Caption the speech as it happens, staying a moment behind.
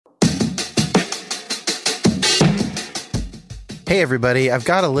Hey everybody, I've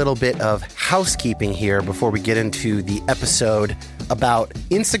got a little bit of housekeeping here before we get into the episode about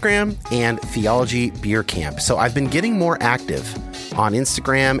Instagram and Theology Beer Camp. So I've been getting more active on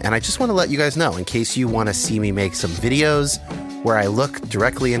Instagram, and I just want to let you guys know in case you want to see me make some videos where I look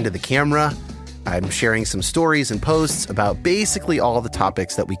directly into the camera. I'm sharing some stories and posts about basically all the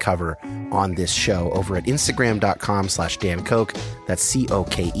topics that we cover on this show over at Instagram.com/Dan Koch. That's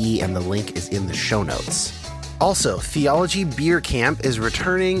C-O-K-E, and the link is in the show notes. Also, Theology Beer Camp is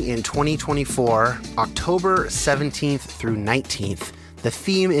returning in 2024, October 17th through 19th. The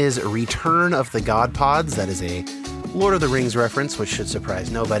theme is Return of the God Pods. That is a Lord of the Rings reference, which should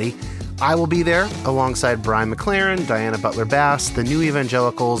surprise nobody. I will be there alongside Brian McLaren, Diana Butler-Bass, the New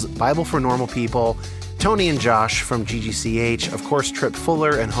Evangelicals, Bible for Normal People, Tony and Josh from GGCH, of course, Trip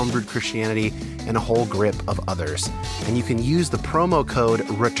Fuller and Homebrewed Christianity, and a whole grip of others. And you can use the promo code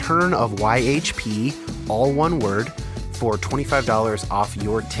Return of YHP, all one word, for $25 off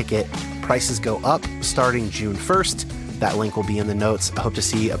your ticket. Prices go up starting June 1st. That link will be in the notes. I hope to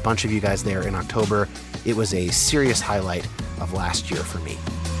see a bunch of you guys there in October. It was a serious highlight of last year for me.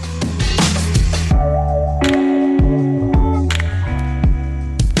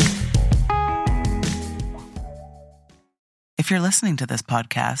 If you're listening to this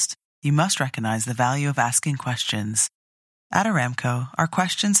podcast, you must recognize the value of asking questions. At Aramco, our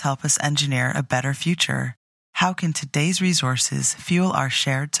questions help us engineer a better future. How can today's resources fuel our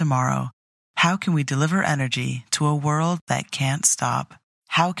shared tomorrow? How can we deliver energy to a world that can't stop?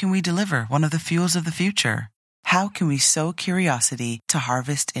 How can we deliver one of the fuels of the future? How can we sow curiosity to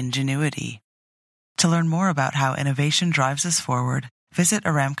harvest ingenuity? To learn more about how innovation drives us forward, visit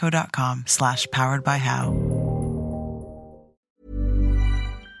aramco.com/poweredbyhow.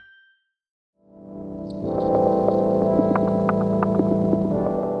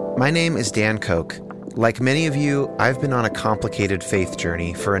 My name is Dan Koch. Like many of you, I've been on a complicated faith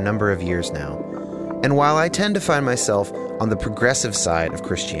journey for a number of years now. And while I tend to find myself on the progressive side of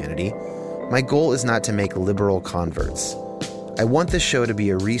Christianity, my goal is not to make liberal converts. I want this show to be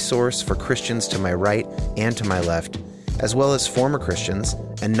a resource for Christians to my right and to my left, as well as former Christians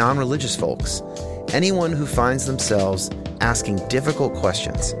and non-religious folks. Anyone who finds themselves asking difficult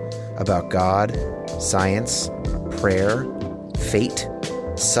questions about God, science, prayer, fate,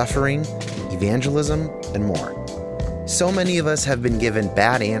 suffering, evangelism, and more. So many of us have been given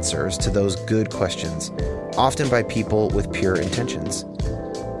bad answers to those good questions, often by people with pure intentions.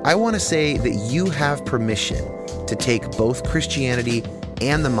 I want to say that you have permission to take both Christianity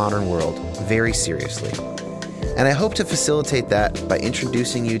and the modern world very seriously. And I hope to facilitate that by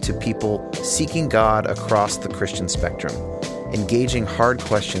introducing you to people seeking God across the Christian spectrum, engaging hard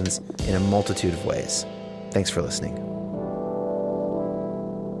questions in a multitude of ways. Thanks for listening.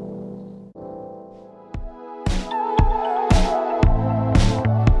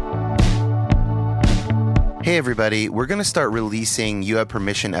 Hey everybody, we're going to start releasing You Have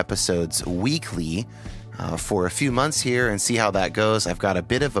Permission episodes weekly for a few months here and see how that goes. I've got a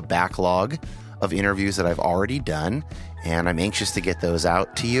bit of a backlog of interviews that I've already done, and I'm anxious to get those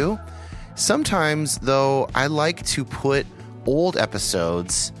out to you. Sometimes, though, I like to put old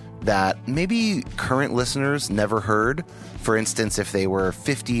episodes that maybe current listeners never heard. For instance, if they were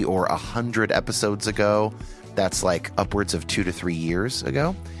 50 or 100 episodes ago, that's like upwards of 2 to 3 years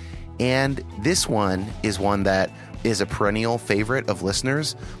ago. And this one is one that is a perennial favorite of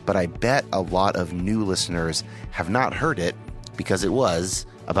listeners, but I bet a lot of new listeners have not heard it because it was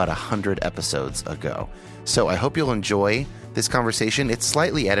about 100 episodes ago. So I hope you'll enjoy this conversation. It's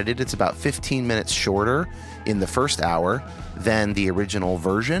slightly edited. It's about 15 minutes shorter in the first hour than the original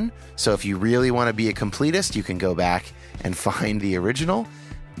version. So if you really want to be a completist, you can go back and find the original.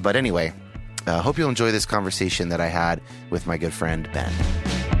 But anyway, I hope you'll enjoy this conversation that I had with my good friend, Ben.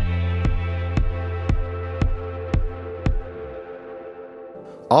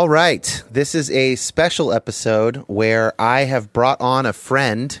 All right, this is a special episode where I have brought on a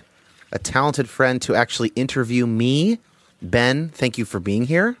friend, a talented friend, to actually interview me. Ben, thank you for being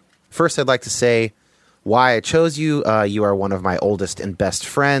here. First, I'd like to say why I chose you. You are one of my oldest and best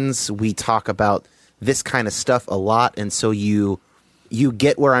friends. We talk about this kind of stuff a lot, and so you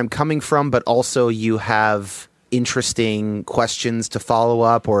get where I'm coming from, but also you have interesting questions to follow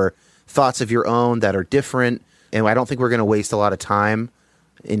up or thoughts of your own that are different, and I don't think we're going to waste a lot of time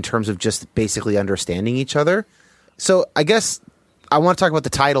in terms of just basically understanding each other. So I guess I want to talk about the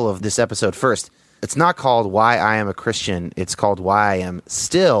title of this episode first. It's not called Why I Am a Christian. It's called Why I Am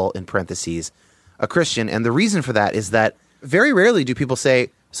Still, in parentheses, a Christian. And the reason for that is that very rarely do people say,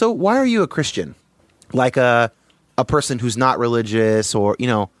 so why are you a Christian? Like a person who's not religious or,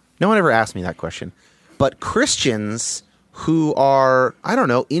 no one ever asked me that question. But Christians who are, I don't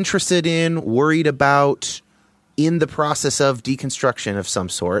know, interested in, worried about, in the process of deconstruction of some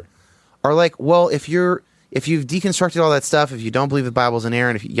sort, are like, well, if you've deconstructed all that stuff, if you don't believe the Bible's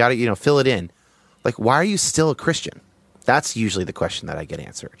inerrant, if you got to, fill it in, like, why are you still a Christian? That's usually the question that I get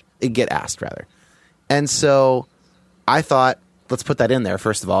asked. And so I thought, let's put that in there,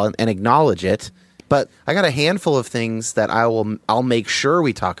 first of all, and acknowledge it. But I got a handful of things that I'll make sure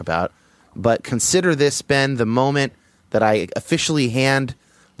we talk about. But consider this, Ben, the moment that I officially hand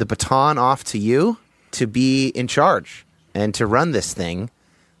the baton off to you to be in charge and to run this thing.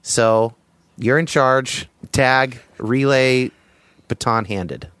 So you're in charge. Tag, relay, baton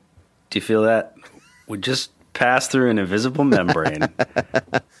handed. Do you feel that? We just passed through an invisible membrane.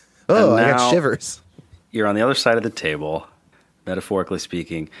 Oh, I got shivers. You're on the other side of the table, metaphorically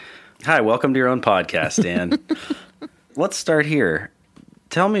speaking. Hi, welcome to your own podcast, Dan. Let's start here.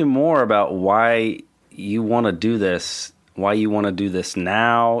 Tell me more about why you want to do this, why you want to do this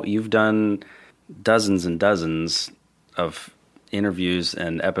now. You've done dozens and dozens of interviews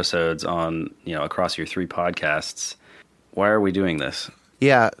and episodes on, across your 3 podcasts. Why are we doing this?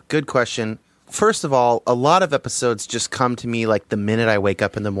 Yeah, good question. First of all, a lot of episodes just come to me like the minute I wake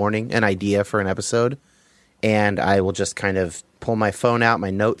up in the morning, an idea for an episode, and I will just kind of pull my phone out,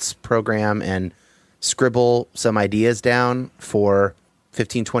 my notes program, and scribble some ideas down for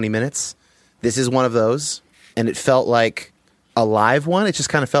 15, 20 minutes. This is one of those, and it felt like a live one. It just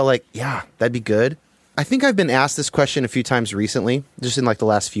kind of felt like, yeah, that'd be good. I think I've been asked this question a few times recently, just in like the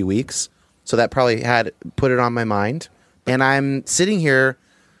last few weeks, so that probably had put it on my mind. And I'm sitting here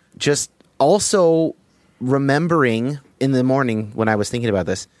just also remembering in the morning when I was thinking about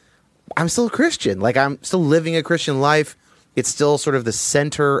this, I'm still a Christian. Like, I'm still living a Christian life. It's still sort of the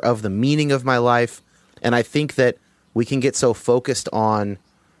center of the meaning of my life. And I think that we can get so focused on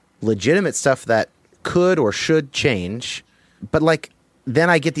legitimate stuff that could or should change. But like, then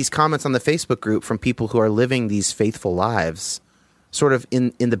I get these comments on the Facebook group from people who are living these faithful lives sort of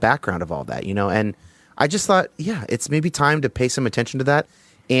in the background of all that, and I just thought, yeah, it's maybe time to pay some attention to that.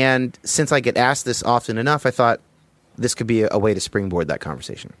 And since I get asked this often enough, I thought this could be a way to springboard that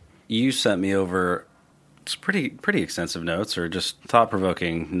conversation. You sent me over pretty extensive notes, or just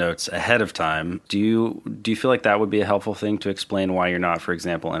thought-provoking notes ahead of time. Do you feel like that would be a helpful thing to explain why you're not, for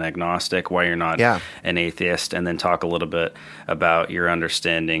example, an agnostic, why you're not an atheist, and then talk a little bit about your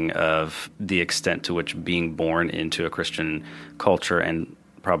understanding of the extent to which being born into a Christian culture, and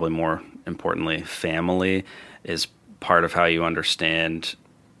probably more importantly, family, is part of how you understand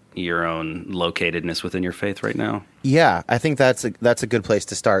your own locatedness within your faith right now? Yeah, I think that's a good place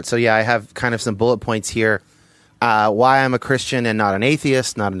to start. So yeah, I have kind of some bullet points here. Why I'm a Christian and not an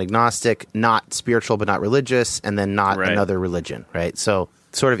atheist, not an agnostic, not spiritual but not religious, and then not another religion, right? So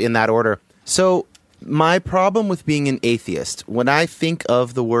sort of in that order. So my problem with being an atheist, when I think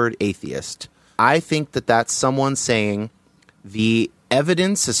of the word atheist, I think that that's someone saying the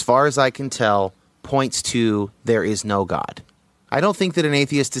evidence, as far as I can tell, points to there is no God. I don't think that an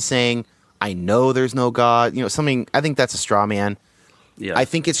atheist is saying, I know there's no God. Something, I think that's a straw man. Yeah. I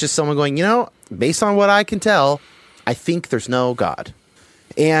think it's just someone going, based on what I can tell, I think there's no God.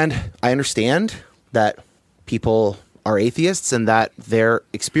 And I understand that people are atheists and that their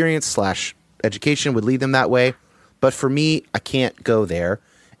experience / education would lead them that way. But for me, I can't go there.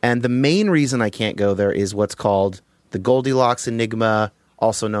 And the main reason I can't go there is what's called the Goldilocks enigma,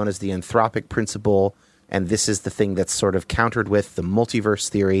 also known as the anthropic principle. And this is the thing that's sort of countered with the multiverse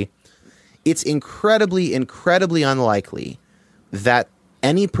theory. It's incredibly, incredibly unlikely that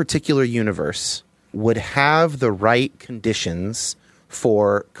any particular universe would have the right conditions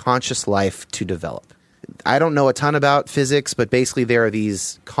for conscious life to develop. I don't know a ton about physics, but basically there are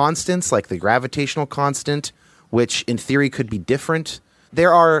these constants, like the gravitational constant, which in theory could be different.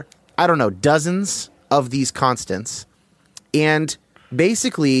 There are, dozens of these constants. And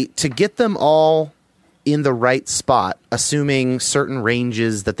basically, to get them all in the right spot, assuming certain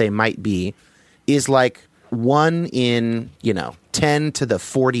ranges that they might be, is like 1 in, 10 to the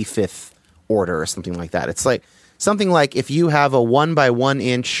 45th order or something like that. It's like something like if you have a 1 by 1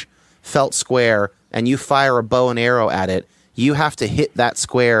 inch felt square and you fire a bow and arrow at it, you have to hit that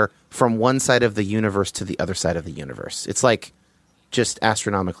square from one side of the universe to the other side of the universe. It's like just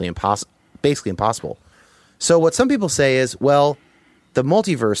astronomically basically impossible. So what some people say is, well, the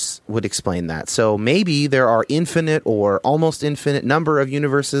multiverse would explain that. So maybe there are infinite or almost infinite number of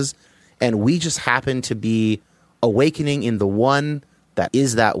universes, and we just happen to be awakening in the one that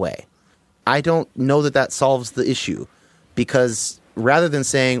is that way. I don't know that solves the issue, because rather than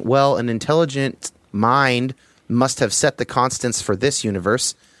saying, well, an intelligent mind must have set the constants for this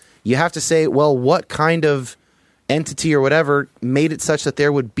universe, you have to say, well, what kind of entity or whatever made it such that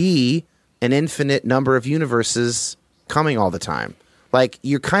there would be an infinite number of universes coming all the time. Like,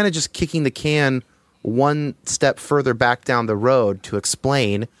 you're kind of just kicking the can one step further back down the road to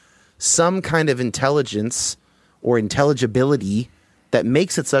explain some kind of intelligence or intelligibility that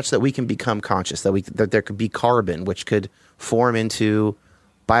makes it such that we can become conscious, that there could be carbon, which could form into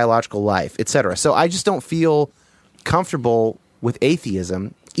biological life, etc. So I just don't feel comfortable with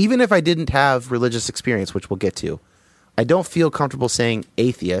atheism, even if I didn't have religious experience, which we'll get to. I don't feel comfortable saying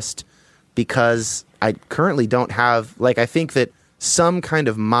atheist because I currently don't have, like, I think that some kind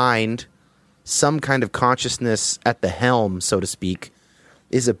of mind, some kind of consciousness at the helm, so to speak,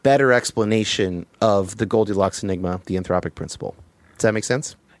 is a better explanation of the Goldilocks enigma, the anthropic principle. Does that make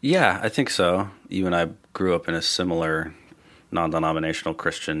sense? Yeah, I think so. You and I grew up in a similar non-denominational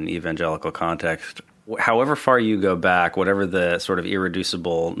Christian evangelical context. However far you go back, whatever the sort of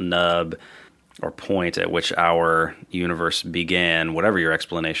irreducible nub or point at which our universe began, whatever your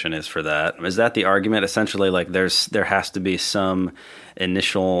explanation is for that, is that the argument essentially, like there has to be some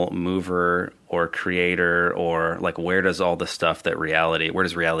initial mover or creator, or like where does all the stuff that where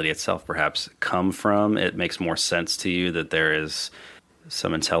does reality itself perhaps come from? It makes more sense to you that there is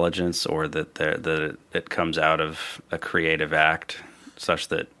some intelligence, or that it comes out of a creative act, such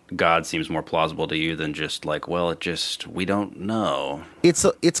that God seems more plausible to you than just like, well, we don't know.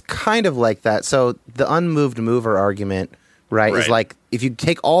 It's kind of like that. So the unmoved mover argument, right, is like, if you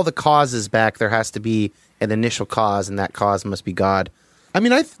take all the causes back, there has to be an initial cause, and that cause must be God. I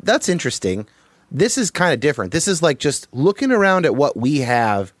mean, that's interesting. This is kind of different. This is like just looking around at what we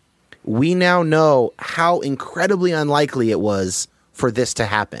have. We now know how incredibly unlikely it was for this to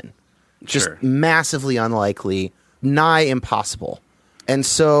happen. Just massively unlikely, nigh impossible. And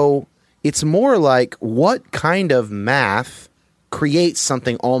so it's more like, what kind of math creates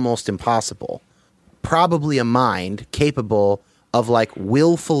something almost impossible? Probably a mind capable of like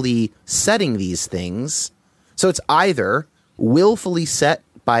willfully setting these things. So it's either willfully set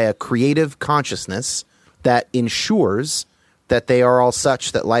by a creative consciousness that ensures that they are all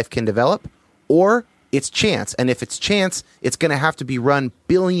such that life can develop, or it's chance. And if it's chance, it's going to have to be run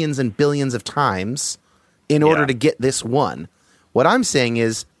billions and billions of times in order to get this one. What I'm saying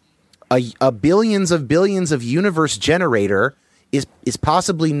is a billions of universe generator is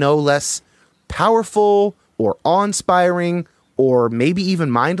possibly no less powerful or awe-inspiring or maybe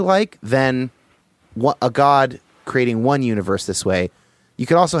even mind-like than a God creating one universe this way. You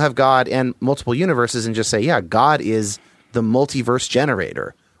could also have God and multiple universes and just say, yeah, God is the multiverse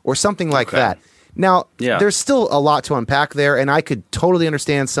generator or something like that. Now, there's still a lot to unpack there, and I could totally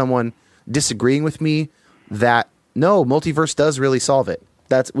understand someone disagreeing with me that, no, multiverse does really solve it.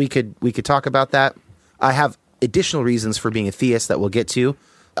 We could talk about that. I have additional reasons for being a theist that we'll get to.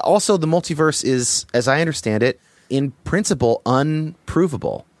 Also, the multiverse is, as I understand it, in principle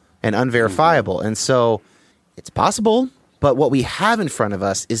unprovable and unverifiable. And so it's possible, but what we have in front of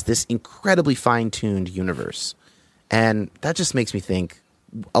us is this incredibly fine-tuned universe. And that just makes me think,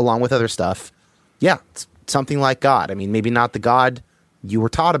 along with other stuff, yeah, it's something like God. I mean, maybe not the God you were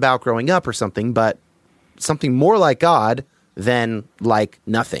taught about growing up or something, but something more like God than like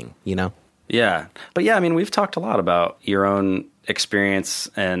nothing, you know? Yeah. But yeah, I mean, we've talked a lot about your own experience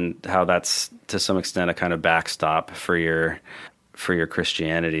and how that's to some extent a kind of backstop for your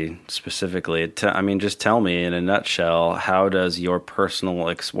Christianity specifically. Just tell me in a nutshell, how does your personal,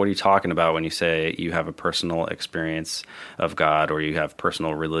 what are you talking about when you say you have a personal experience of God, or you have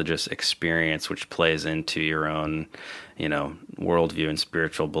personal religious experience which plays into your own, worldview and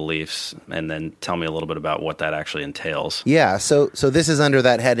spiritual beliefs? And then tell me a little bit about what that actually entails. Yeah. So this is under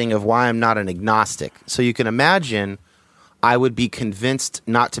that heading of why I'm not an agnostic. So you can imagine I would be convinced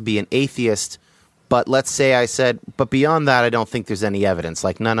not to be an atheist, but let's say I said, but beyond that, I don't think there's any evidence.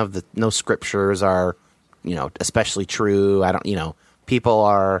 Like no scriptures are, especially true. People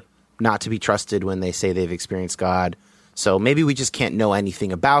are not to be trusted when they say they've experienced God. So maybe we just can't know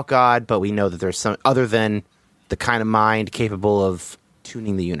anything about God, but we know that there's some other than the kind of mind capable of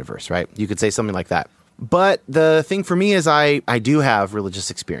tuning the universe, right? You could say something like that. But the thing for me is I do have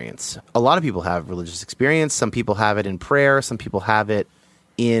religious experience. A lot of people have religious experience. Some people have it in prayer. Some people have it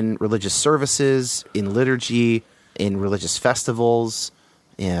in religious services, in liturgy, in religious festivals,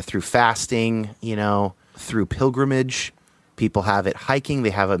 through fasting, through pilgrimage. People have it hiking.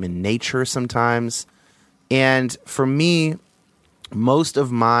 They have them in nature sometimes. And for me, most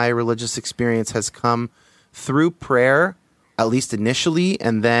of my religious experience has come through prayer, at least initially,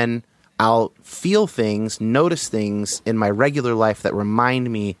 and then I'll feel things, notice things in my regular life that remind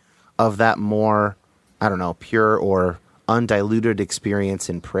me of that more, pure or undiluted experience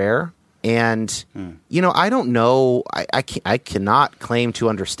in prayer. And, I don't know. I cannot claim to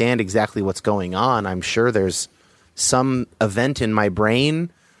understand exactly what's going on. I'm sure there's some event in my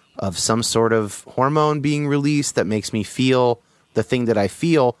brain of some sort of hormone being released that makes me feel the thing that I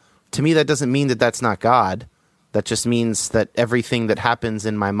feel. To me, that doesn't mean that that's not God. That just means that everything that happens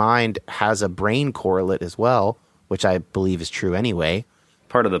in my mind has a brain correlate as well, which I believe is true anyway.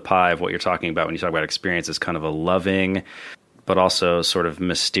 Part of the pie of what you're talking about when you talk about experience is kind of a loving, but also sort of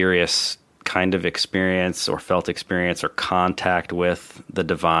mysterious kind of experience or felt experience or contact with the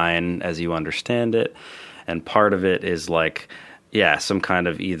divine as you understand it. And part of it is like, some kind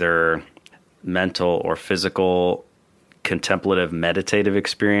of either mental or physical, contemplative, meditative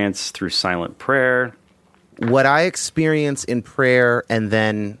experience through silent prayer. What I experience in prayer and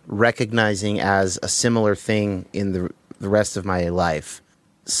then recognizing as a similar thing in the rest of my life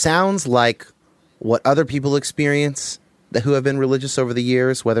sounds like what other people experience who have been religious over the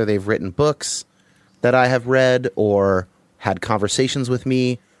years, whether they've written books that I have read or had conversations with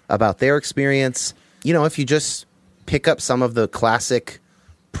me about their experience. If you just pick up some of the classic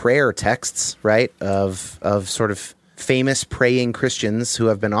prayer texts, right, of sort of famous praying Christians who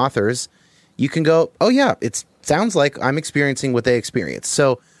have been authors, you can go, oh yeah, it sounds like I'm experiencing what they experience.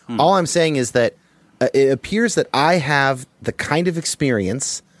 So all I'm saying is that it appears that I have the kind of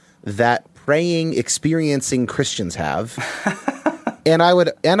experience that praying, experiencing Christians have. And I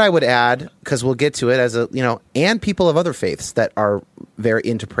would add, because we'll get to it as and people of other faiths that are very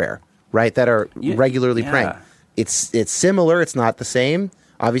into prayer, right? That are regularly praying. It's similar. It's not the same.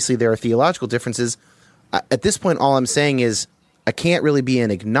 Obviously, there are theological differences. At this point, all I'm saying is I can't really be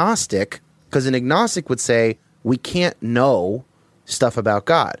an agnostic, because an agnostic would say we can't know stuff about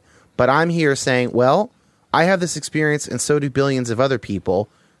God. But I'm here saying, well, I have this experience and so do billions of other people.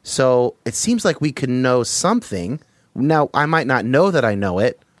 So it seems like we can know something. Now, I might not know that I know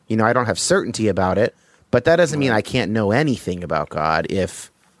it. I don't have certainty about it. But that doesn't mean I can't know anything about God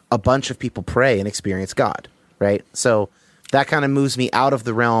if a bunch of people pray and experience God, right? So that kind of moves me out of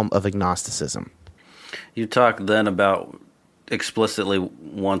the realm of agnosticism. You talk then about explicitly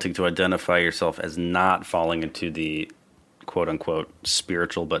wanting to identify yourself as not falling into the quote-unquote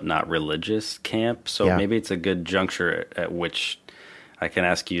spiritual but not religious camp. So maybe it's a good juncture at which I can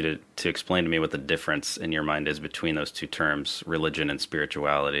ask you to explain to me what the difference in your mind is between those two terms, religion and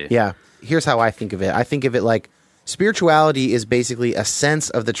spirituality. Yeah. Here's how I think of it. I think of it like spirituality is basically a sense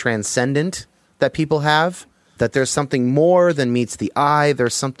of the transcendent that people have, that there's something more than meets the eye.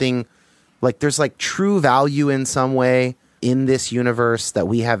 There's something there's true value in some way in this universe that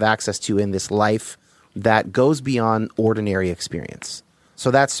we have access to in this life that goes beyond ordinary experience.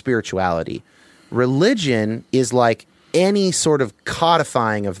 So that's spirituality. Religion is like any sort of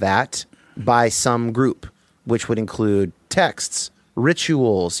codifying of that by some group, which would include texts,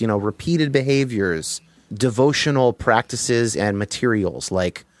 rituals, repeated behaviors, devotional practices and materials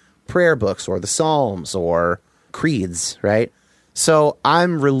like prayer books or the Psalms or creeds, right? So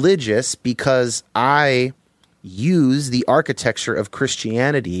I'm religious because I use the architecture of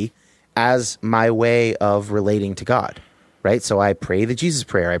Christianity as my way of relating to God, right? So I pray the Jesus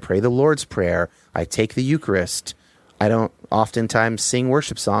Prayer, I pray the Lord's Prayer, I take the Eucharist. I don't oftentimes sing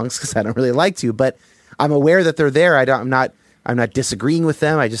worship songs because I don't really like to, but I'm aware that they're there. I'm not disagreeing with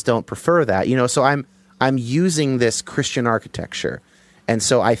them. I just don't prefer that, So I'm using this Christian architecture, and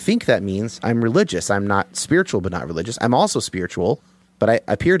so I think that means I'm religious. I'm not spiritual, but not religious. I'm also spiritual, but I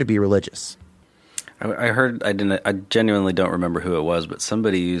appear to be religious. I heard, I genuinely don't remember who it was, but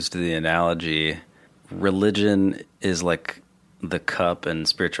somebody used the analogy, religion is like the cup and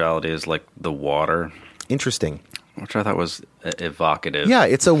spirituality is like the water. Interesting. Which I thought was evocative. Yeah,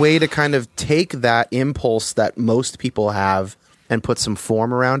 it's a way to kind of take that impulse that most people have and put some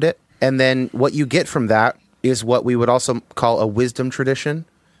form around it. And then what you get from that is what we would also call a wisdom tradition,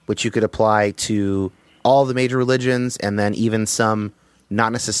 which you could apply to all the major religions and then even some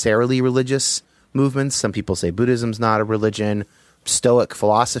not necessarily religious movements. Some people say Buddhism's not a religion. Stoic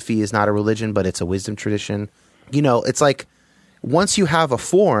philosophy is not a religion, but it's a wisdom tradition. It's like once you have a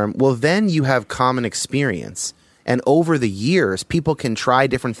form, well, then you have common experience. And over the years, people can try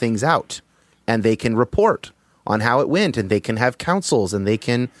different things out and they can report on how it went and they can have councils and they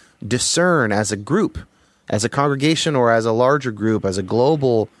can discern as a group, as a congregation or as a larger group, as a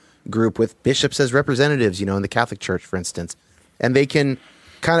global group with bishops as representatives, in the Catholic Church, for instance. And they can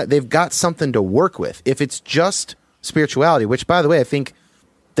they've got something to work with. If it's just spirituality, which, by the way, I think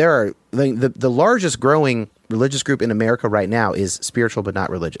there are the largest growing religious group in America right now is spiritual but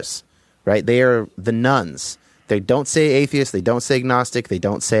not religious, right? They are the nuns. They don't say atheist. They don't say agnostic. They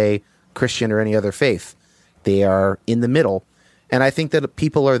don't say Christian or any other faith. They are in the middle. And I think that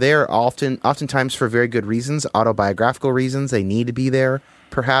people are there oftentimes for very good reasons, autobiographical reasons. They need to be there,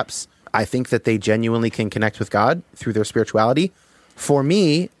 perhaps. I think that they genuinely can connect with God through their spirituality. For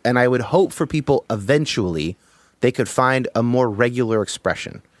me, and I would hope for people eventually, they could find a more regular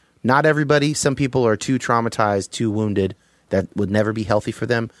expression. Not everybody. Some people are too traumatized, too wounded. That would never be healthy for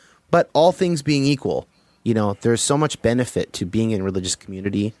them. But all things being equal, there's so much benefit to being in religious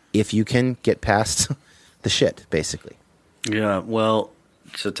community if you can get past the shit, basically. Yeah, well,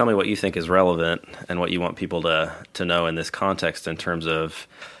 so tell me what you think is relevant and what you want people to know in this context in terms of,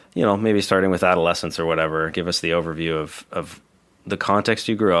 maybe starting with adolescence or whatever. Give us the overview of the context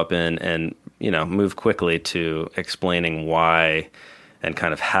you grew up in and, move quickly to explaining why and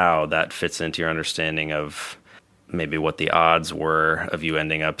kind of how that fits into your understanding of maybe what the odds were of you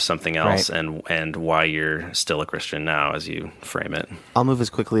ending up something else, right, and why you're still a Christian now as you frame it. I'll move as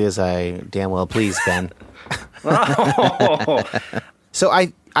quickly as I damn well please, Ben. So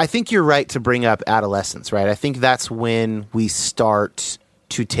I think you're right to bring up adolescence, right? I think that's when we start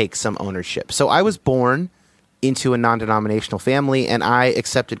to take some ownership. So I was born into a non-denominational family, and I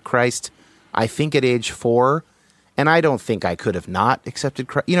accepted Christ, I think, at age 4. And I don't think I could have not accepted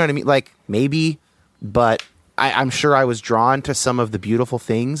Christ. You know what I mean? Like, maybe, but I'm sure I was drawn to some of the beautiful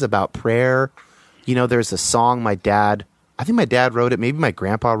things about prayer. There's a song I think my dad wrote it, maybe my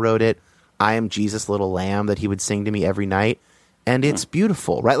grandpa wrote it, I Am Jesus, Little Lamb, that he would sing to me every night. And it's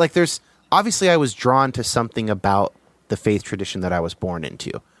beautiful, right? Like, obviously I was drawn to something about the faith tradition that I was born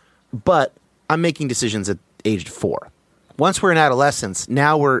into. But I'm making decisions at age 4. Once we're in adolescence,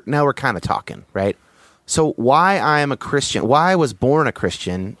 now we're kind of talking, right? So why I am a Christian, why I was born a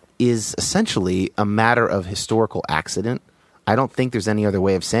Christian, is essentially a matter of historical accident. I don't think there's any other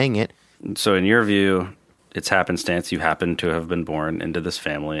way of saying it. So in your view, it's happenstance. You happen to have been born into this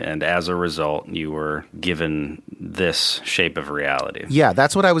family, and as a result, you were given this shape of reality. Yeah,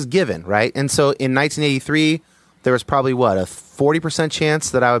 that's what I was given, right? And so in 1983, there was probably, a 40% chance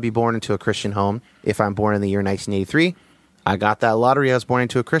that I would be born into a Christian home. If I'm born in the year 1983, I got that lottery, I was born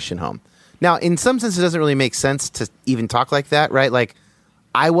into a Christian home. Now, in some sense, it doesn't really make sense to even talk like that, right? Like,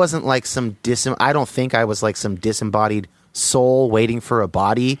 I wasn't like I don't think I was like some disembodied soul waiting for a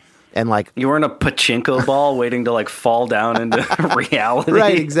body. And like, you weren't a pachinko ball waiting to like fall down into reality.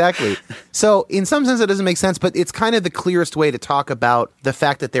 Right, exactly. So in some sense, it doesn't make sense, but it's kind of the clearest way to talk about the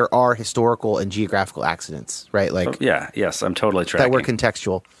fact that there are historical and geographical accidents, right? Like, yes, I'm totally tracking. That were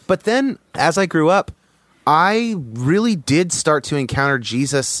contextual. But then as I grew up, I really did start to encounter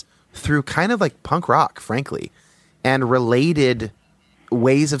Jesus through kind of like punk rock, frankly, and related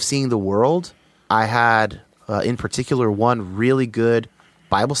ways of seeing the world. I had, in particular, one really good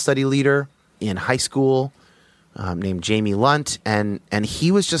Bible study leader in high school named Jamie Lunt, and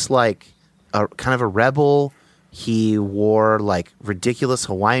he was just like a kind of a rebel. He wore like ridiculous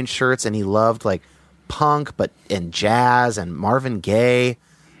Hawaiian shirts, and he loved like punk and jazz and Marvin Gaye.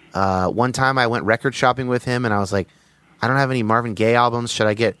 One time I went record shopping with him, and I was like, I don't have any Marvin Gaye albums. Should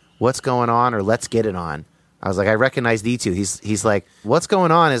I get What's Going On or Let's Get It On? I was like, I recognize these two. He's like, What's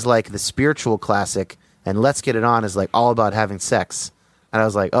Going On is like the spiritual classic, and Let's Get It On is like all about having sex. And I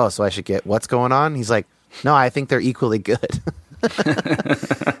was like, oh, so I should get What's Going On? He's like, no, I think they're equally good.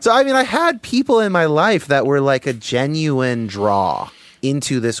 So, I mean, I had people in my life that were like a genuine draw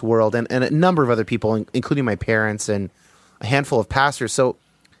into this world, and a number of other people, including my parents and a handful of pastors. So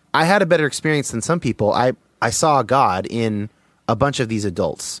I had a better experience than some people. I saw God in a bunch of these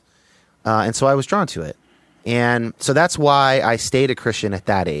adults. And so I was drawn to it. And so that's why I stayed a Christian at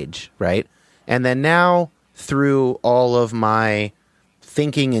that age, right? And then now, through all of my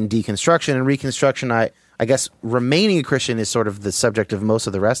thinking and deconstruction and reconstruction, I guess remaining a Christian is sort of the subject of most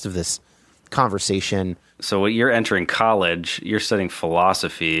of the rest of this conversation. So you're entering college, you're studying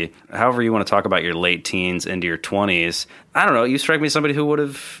philosophy, however you want to talk about your late teens into your 20s. I don't know, you strike me as somebody who would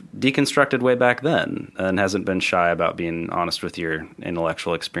have deconstructed way back then and hasn't been shy about being honest with your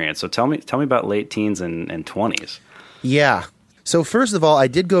intellectual experience. So tell me about late teens and 20s. Yeah. So first of all, I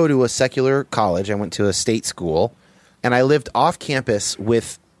did go to a secular college. I went to a state school, and I lived off campus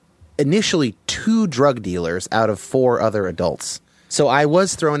with initially 2 drug dealers out of 4 other adults. So I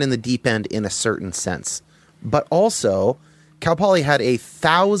was thrown in the deep end in a certain sense. But also, Cal Poly had a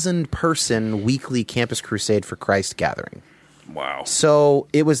 1,000-person weekly Campus Crusade for Christ gathering. Wow. So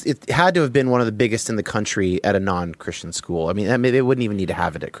it had to have been one of the biggest in the country at a non-Christian school. I mean, they wouldn't even need to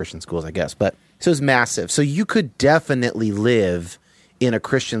have it at Christian schools, I guess. But so it was massive. So you could definitely live in a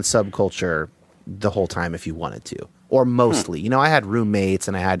Christian subculture the whole time if you wanted to, or mostly. You know, I had roommates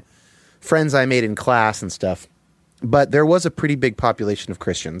and I had friends I made in class and stuff. But there was a pretty big population of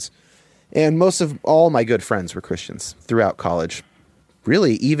Christians. And most of all my good friends were Christians throughout college.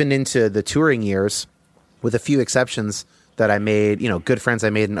 Really, even into the touring years, with a few exceptions that I made, good friends I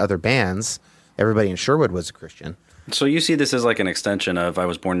made in other bands, everybody in Sherwood was a Christian. So you see this as like an extension of I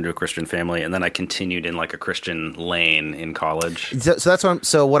was born into a Christian family and then I continued in like a Christian lane in college.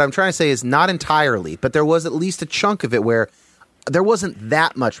 So what I'm trying to say is not entirely, but there was at least a chunk of it where there wasn't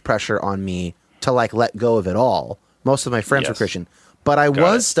that much pressure on me to like let go of it all. Most of my friends were Christian, but I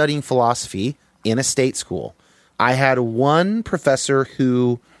was studying philosophy in a state school. I had one professor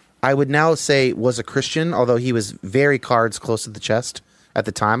who I would now say was a Christian, although he was very cards close to the chest at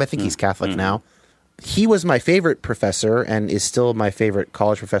the time. I think he's Catholic now. He was my favorite professor and is still my favorite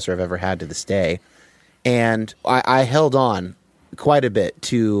college professor I've ever had to this day. And I held on quite a bit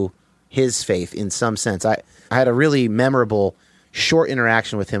to his faith in some sense. I had a really memorable short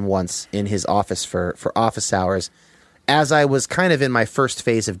interaction with him once in his office for office hours. As I was kind of in my first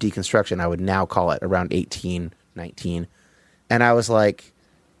phase of deconstruction, I would now call it around 18, 19. And I was like,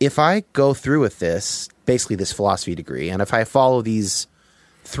 if I go through with this, basically this philosophy degree, and if I follow these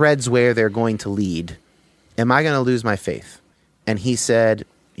threads where they're going to lead, am I going to lose my faith? And he said,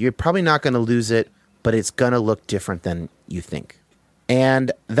 you're probably not going to lose it, but it's going to look different than you think.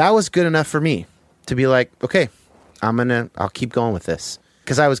 And that was good enough for me to be like, okay, I'll keep going with this.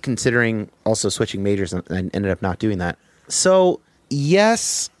 Because I was considering also switching majors and ended up not doing that. So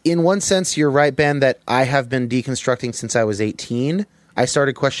yes, in one sense, you're right, Ben, that I have been deconstructing since I was 18. I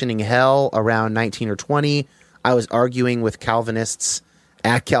started questioning hell around 19 or 20. I was arguing with Calvinists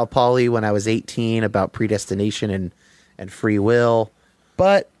at Cal Poly when I was 18 about predestination and free will.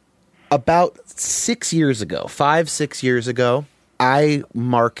 But about 6 years ago, 5-6 years ago, I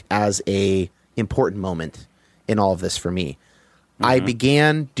mark as a important moment in all of this for me. I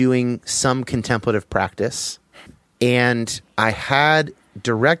began doing some contemplative practice, and I had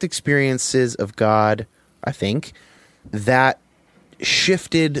direct experiences of God, I think, that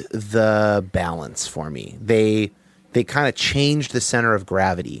shifted the balance for me. They kind of changed the center of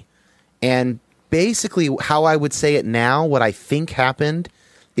gravity. And basically how I would say it now, what I think happened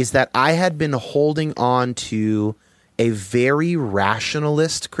is that I had been holding on to a very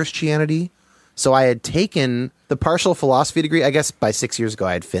rationalist Christianity. So I had taken the partial philosophy degree. I guess by 6 years ago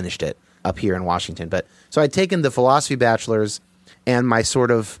I had finished it up here in Washington. But so I'd taken the philosophy bachelor's and my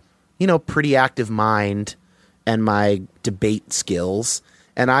sort of, pretty active mind and my debate skills.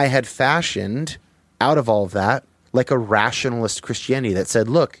 And I had fashioned out of all of that like a rationalist Christianity that said,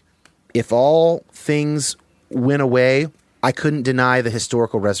 look, if all things went away, I couldn't deny the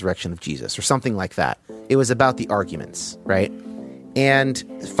historical resurrection of Jesus or something like that. It was about the arguments, right? And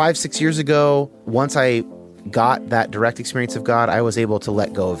 5-6 years ago, once I got that direct experience of God, I was able to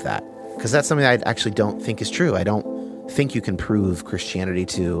let go of that. Because that's something I actually don't think is true. I don't think you can prove Christianity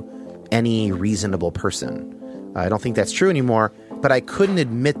to any reasonable person. I don't think that's true anymore. But I couldn't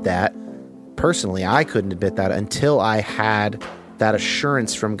admit that. Personally, I couldn't admit that until I had that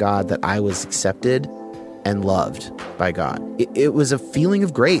assurance from God that I was accepted and loved by God. It was a feeling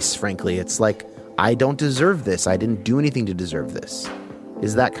of grace, frankly. It's like, I don't deserve this. I didn't do anything to deserve this.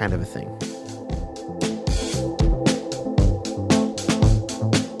 Is that kind of a thing.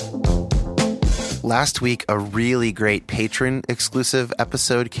 Last week, a really great patron exclusive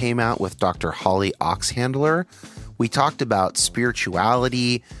episode came out with Dr. Holly Oxhandler. We talked about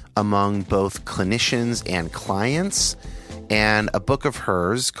spirituality among both clinicians and clients, and a book of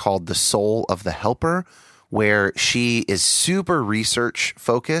hers called The Soul of the Helper, where she is super research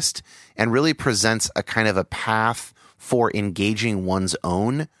focused and really presents a kind of a path for engaging one's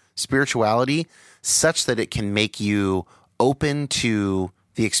own spirituality such that it can make you open to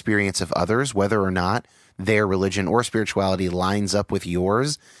the experience of others, whether or not their religion or spirituality lines up with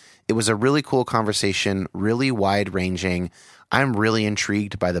yours. It was a really cool conversation, really wide-ranging. I'm really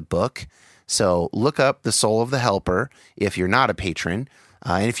intrigued by the book. So look up The Soul of the Helper if you're not a patron.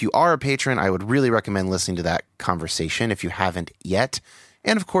 And if you are a patron, I would really recommend listening to that conversation if you haven't yet.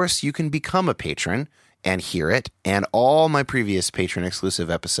 And of course, you can become a patron and hear it and all my previous patron exclusive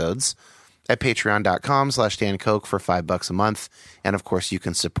episodes at patreon.com/Dan Koch for $5 a month. And of course, you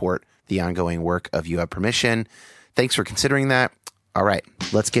can support the ongoing work of You Have Permission. Thanks for considering that. All right,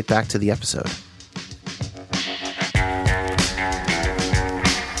 let's get back to the episode.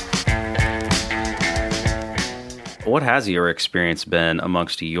 What has your experience been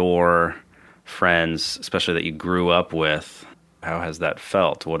amongst your friends, especially that you grew up with? How has that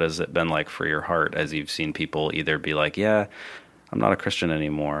felt? What has it been like for your heart as you've seen people either be like, yeah, I'm not a Christian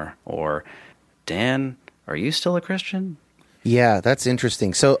anymore, or Dan, are you still a Christian? Yeah, that's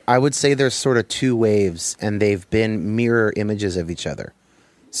interesting. So I would say there's sort of two waves, and they've been mirror images of each other.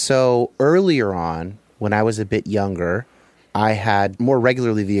 So earlier on, when I was a bit younger, I had more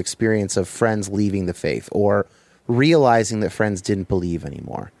regularly the experience of friends leaving the faith or realizing that friends didn't believe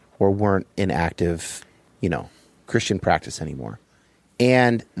anymore or weren't in active, Christian practice anymore.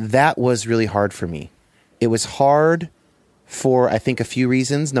 And that was really hard for me. It was hard for, I think, a few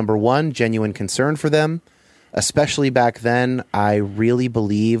reasons. Number one, genuine concern for them. Especially back then, I really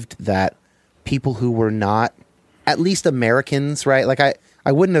believed that people who were not, at least Americans, right? Like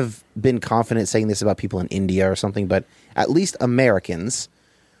I wouldn't have been confident saying this about people in India or something, but at least Americans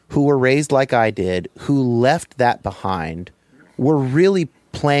who were raised like I did, who left that behind, were really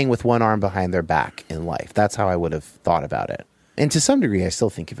playing with one arm behind their back in life. That's how I would have thought about it. And to some degree, I still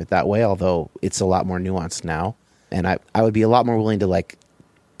think of it that way, although it's a lot more nuanced now. And I would be a lot more willing to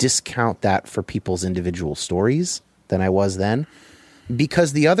discount that for people's individual stories than I was then.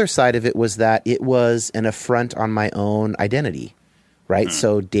 Because the other side of it was that it was an affront on my own identity, right?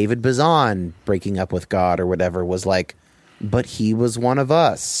 So David Bazan breaking up with God or whatever was like, but he was one of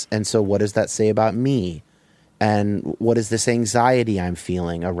us. And so what does that say about me? And what is this anxiety I'm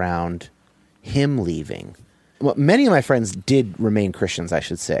feeling around him leaving? Well, many of my friends did remain Christians, I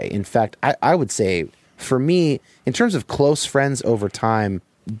should say. In fact, I would say for me, in terms of close friends over time,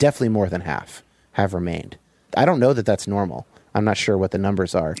 definitely more than half have remained. I don't know that that's normal. I'm not sure what the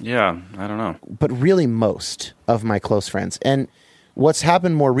numbers are. Yeah, I don't know. But really most of my close friends. And what's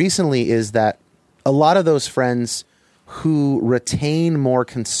happened more recently is that a lot of those friends who retain more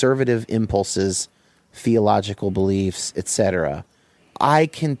conservative impulses, theological beliefs, etc., I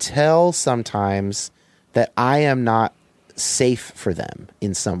can tell sometimes that I am not safe for them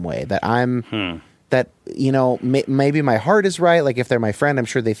in some way, that I'm... that, maybe my heart is right. Like if they're my friend, I'm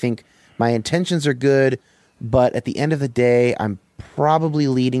sure they think my intentions are good. But at the end of the day, I'm probably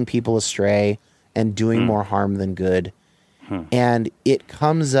leading people astray and doing more harm than good. And it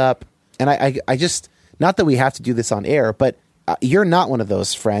comes up, and I just, not that we have to do this on air, but you're not one of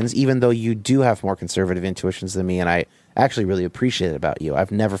those friends, even though you do have more conservative intuitions than me. And I actually really appreciate it about you.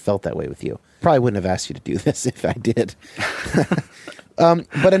 I've never felt that way with you. Probably wouldn't have asked you to do this if I did.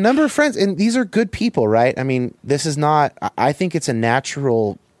 But a number of friends, and these are good people, right? I mean, this is not, I think it's a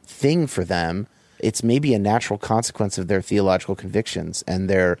natural thing for them. It's maybe a natural consequence of their theological convictions and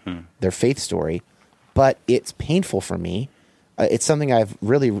their faith story, but it's painful for me. It's something I've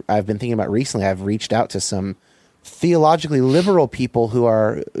been thinking about recently. I've reached out to some theologically liberal people who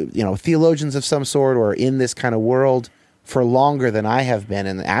are, theologians of some sort or in this kind of world for longer than I have been,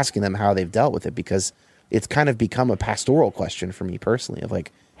 and asking them how they've dealt with it, because it's kind of become a pastoral question for me personally of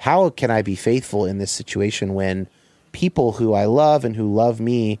how can I be faithful in this situation when people who I love and who love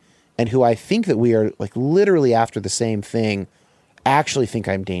me and who I think that we are literally after the same thing actually think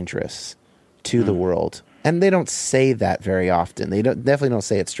I'm dangerous to the world. And they don't say that very often. They definitely don't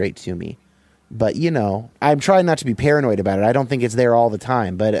say it straight to me. But, I'm trying not to be paranoid about it. I don't think it's there all the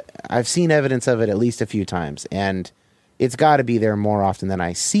time, but I've seen evidence of it at least a few times. And it's got to be there more often than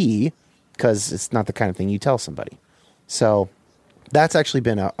I see, because it's not the kind of thing you tell somebody. So that's actually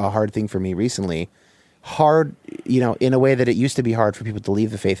been a hard thing for me recently. Hard, in a way that it used to be hard for people to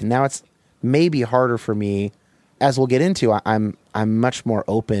leave the faith. And now it's maybe harder for me, as we'll get into. I'm much more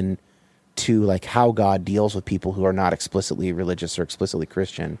open to how God deals with people who are not explicitly religious or explicitly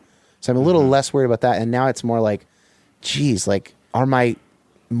Christian. So I'm a little less worried about that. And now it's more are my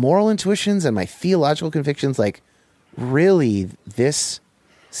moral intuitions and my theological convictions really this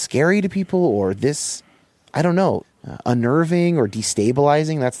scary to people, or this, I don't know, unnerving or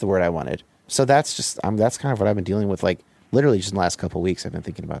destabilizing? That's the word I wanted. So that's just, that's kind of what I've been dealing with, literally just in the last couple of weeks. I've been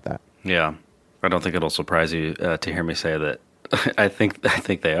thinking about that. Yeah. I don't think it'll surprise you to hear me say that I think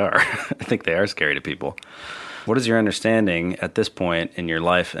they are. I think they are scary to people. What is your understanding at this point in your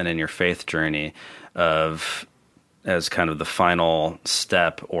life and in your faith journey of, as kind of the final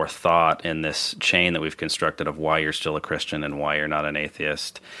step or thought in this chain that we've constructed of why you're still a Christian and why you're not an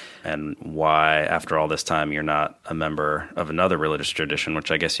atheist, and why, after all this time, you're not a member of another religious tradition, which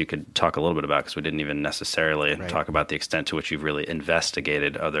I guess you could talk a little bit about, because we didn't even necessarily talk about the extent to which you've really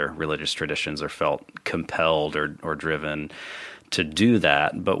investigated other religious traditions or felt compelled or driven to do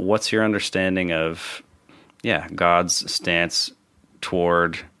that. But what's your understanding of, God's stance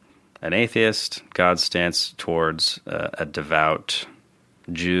toward an atheist, God's stance towards a devout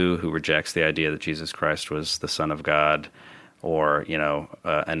Jew who rejects the idea that Jesus Christ was the Son of God, or,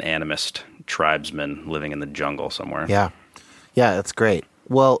 an animist tribesman living in the jungle somewhere? Yeah, that's great.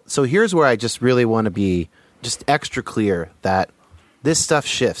 Well, so here's where I just really want to be just extra clear that this stuff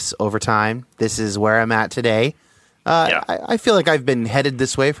shifts over time. This is where I'm at today. I feel like I've been headed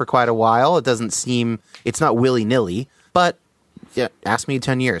this way for quite a while. It doesn't seem, it's not willy-nilly, but Yeah, ask me in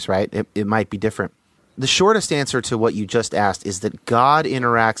 10 years, right? It might be different. The shortest answer to what you just asked is that God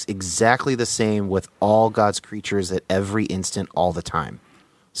interacts exactly the same with all God's creatures at every instant, all the time.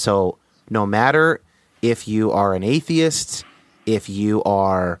 So no matter if you are an atheist, if you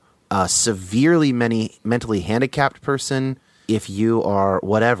are a severely mentally handicapped person, if you are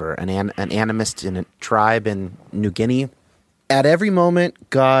whatever, an animist in a tribe in New Guinea, at every moment,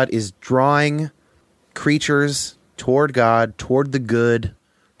 God is drawing creatures toward God, toward the good,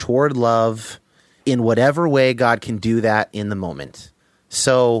 toward love, in whatever way God can do that in the moment.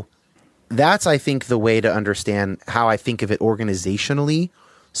 So that's, I think, the way to understand how I think of it organizationally.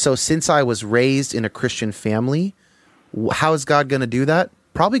 So since I was raised in a Christian family, how is God going to do that?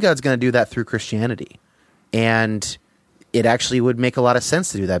 Probably God's going to do that through Christianity. And it actually would make a lot of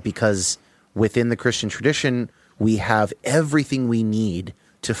sense to do that because within the Christian tradition, we have everything we need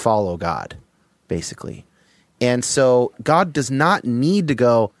to follow God, basically. And so God does not need to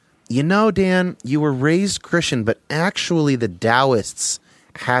go, you know, Dan, you were raised Christian, but actually the Taoists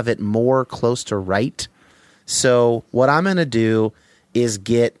have it more close to right. So what I'm going to do is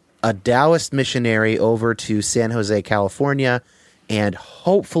get a Taoist missionary over to San Jose, California, and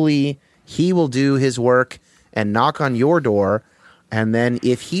hopefully he will do his work and knock on your door. And then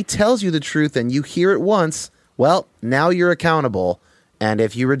if he tells you the truth and you hear it once, well, now you're accountable. And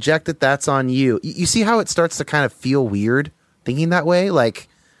if you reject it, that's on you. You see how it starts to kind of feel weird thinking that way? Like,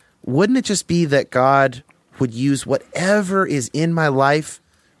 wouldn't it just be that God would use whatever is in my life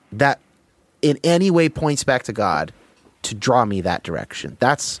that in any way points back to God to draw me that direction?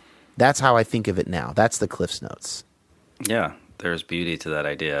 That's how I think of it now. That's the Cliff's Notes. Yeah, there's beauty to that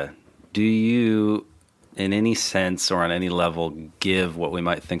idea. Do you, in any sense or on any level, give what we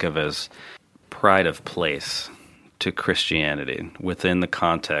might think of as pride of place to Christianity within the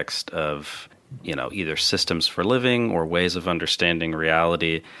context of, you know, either systems for living or ways of understanding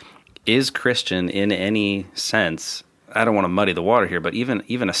reality? Is Christian in any sense, I don't want to muddy the water here, but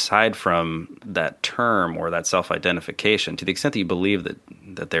even aside from that term or that self-identification, to the extent that you believe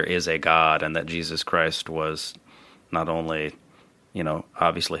that there is a God and that Jesus Christ was not only, you know,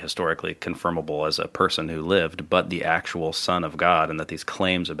 obviously historically confirmable as a person who lived, but the actual Son of God, and that these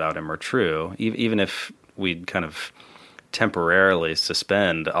claims about him are true, even if we'd kind of temporarily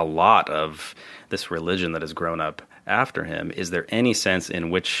suspend a lot of this religion that has grown up after him, is there any sense in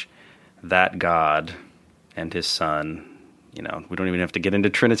which that God and his Son, you know, we don't even have to get into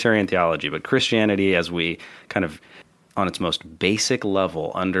Trinitarian theology, but Christianity as we kind of, on its most basic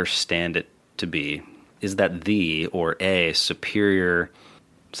level, understand it to be, is that the or a superior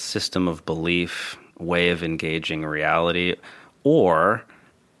system of belief, way of engaging reality? Or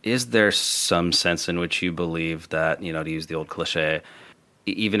is there some sense in which you believe that, you know, to use the old cliche,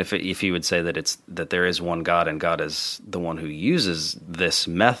 even if you would say that there is one God and God is the one who uses this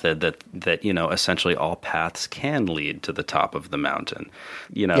method, that you know, essentially all paths can lead to the top of the mountain?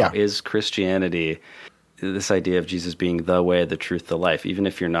 You know, yeah. Is Christianity this idea of Jesus being the way, the truth, the life, even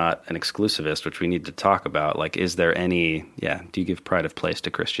if you're not an exclusivist, which we need to talk about, like, is there any, do you give pride of place to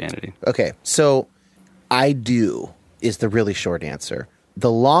Christianity? Okay, so I do is the really short answer.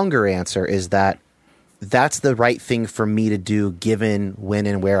 The longer answer is that that's the right thing for me to do given when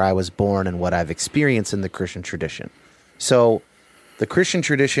and where I was born and what I've experienced in the Christian tradition. So the Christian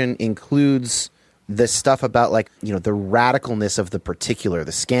tradition includes the stuff about, like, you know, the radicalness of the particular,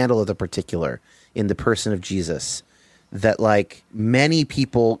 the scandal of the particular in the person of Jesus, that, like, many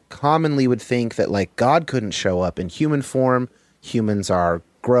people commonly would think that, like, God couldn't show up in human form. Humans are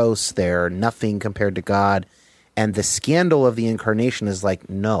gross. They're nothing compared to God. And the scandal of the incarnation is like,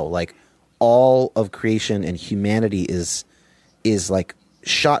 no, like, all of creation and humanity is like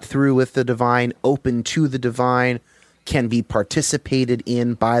shot through with the divine, open to the divine, can be participated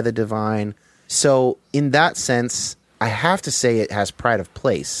in by the divine. So in that sense, I have to say it has pride of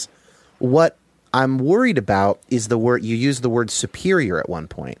place. What I'm worried about is the word, you used the word superior at one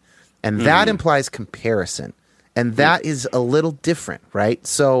point, and that implies comparison. And that is a little different, right?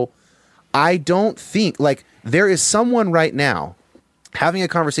 So I don't think, like, there is someone right now having a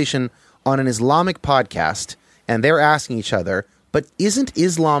conversation on an Islamic podcast, and they're asking each other, but isn't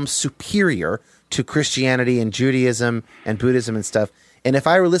Islam superior to Christianity and Judaism and Buddhism and stuff? And if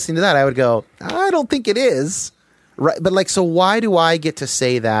I were listening to that, I would go, I don't think it is. Right? But, like, so why do I get to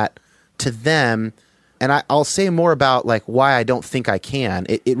say that to them? And I'll say more about, like, why I don't think I can.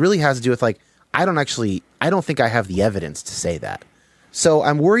 It really has to do with, like, I don't think I have the evidence to say that. So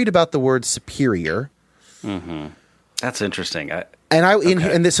I'm worried about the word superior. Mm-hmm. That's interesting.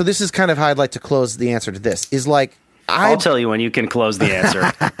 So this is kind of how I'd like to close the answer to this. Is like, I'll tell you when you can close the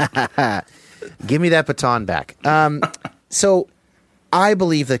answer. Give me that baton back. So I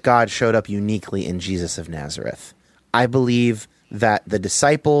believe that God showed up uniquely in Jesus of Nazareth. I believe that the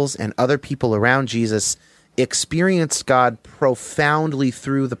disciples and other people around Jesus experienced God profoundly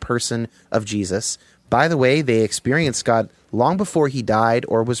through the person of Jesus. By the way, they experienced God long before he died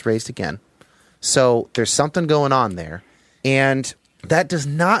or was raised again. So there's something going on there. And that does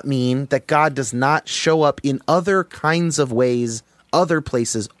not mean that God does not show up in other kinds of ways, other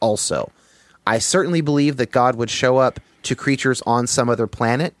places also. I certainly believe that God would show up to creatures on some other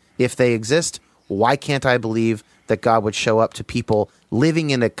planet if they exist. Why can't I believe that God would show up to people living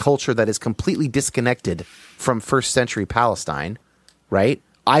in a culture that is completely disconnected from first century Palestine, right?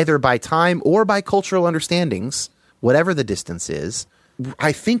 Either by time or by cultural understandings, whatever the distance is.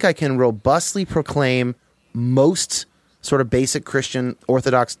 I think I can robustly proclaim most sort of basic Christian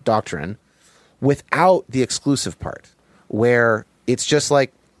Orthodox doctrine without the exclusive part, where it's just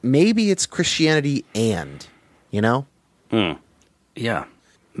like, maybe it's Christianity and, you know? Yeah.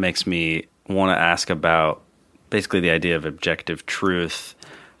 Makes me want to ask about basically the idea of objective truth,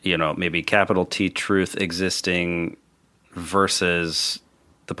 maybe capital T truth existing versus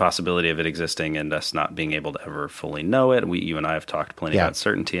the possibility of it existing and us not being able to ever fully know it. You and I have talked plenty about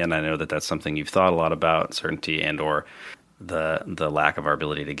certainty, and I know that that's something you've thought a lot about, certainty and or the lack of our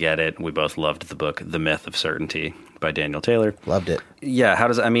ability to get it. We both loved the book The Myth of Certainty by Daniel Taylor. Loved it. Yeah,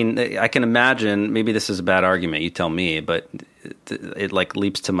 I can imagine, maybe this is a bad argument, you tell me, but it like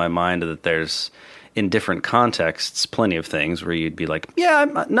leaps to my mind that there's, in different contexts, plenty of things where you'd be like,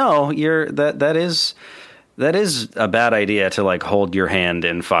 that is a bad idea to like hold your hand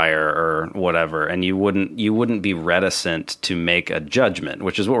in fire or whatever, and you wouldn't be reticent to make a judgment,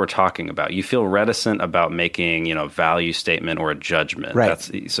 which is what we're talking about. You feel reticent about making, value statement or a judgment.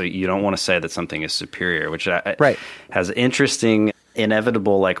 Right. So you don't want to say that something is superior, which has interesting,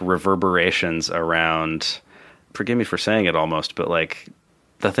 inevitable like reverberations around. Forgive me for saying it almost, but like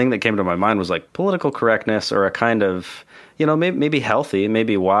the thing that came to my mind was like political correctness, or a kind of, maybe healthy,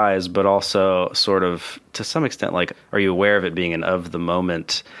 maybe wise, but also sort of to some extent, like, are you aware of it being an of the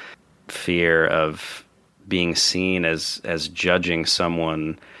moment fear of being seen as judging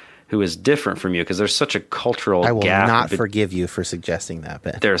someone who is different from you? Because there's such a cultural gap. I will not forgive you for suggesting that,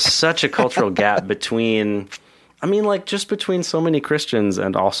 Ben. There's such a cultural gap between so many Christians,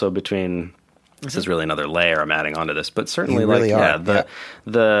 and also between, this is really another layer I'm adding onto this, but certainly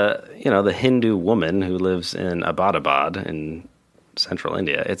the Hindu woman who lives in Abbottabad in central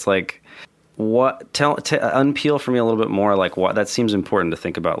India. It's like, unpeel for me a little bit more, like what, that seems important to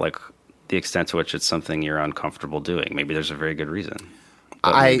think about, like the extent to which it's something you're uncomfortable doing. Maybe there's a very good reason.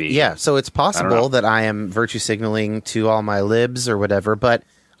 So it's possible that I am virtue signaling to all my libs or whatever, but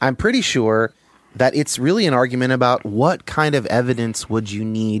I'm pretty sure that it's really an argument about what kind of evidence would you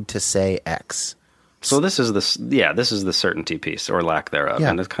need to say X. So this is the certainty piece, or lack thereof,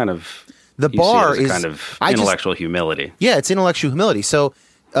 and it's kind of the bar is kind of intellectual humility. Yeah, it's intellectual humility. So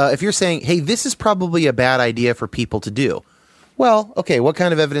if you're saying, hey, this is probably a bad idea for people to do, well, okay, what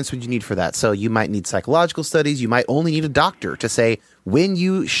kind of evidence would you need for that? So you might need psychological studies. You might only need a doctor to say, when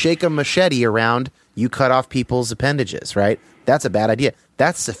you shake a machete around, you cut off people's appendages, right? That's a bad idea.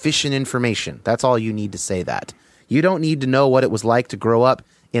 That's sufficient information. That's all you need to say that. You don't need to know what it was like to grow up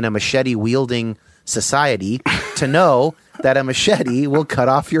in a machete-wielding society to know that a machete will cut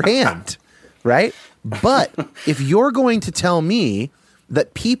off your hand, right? But if you're going to tell me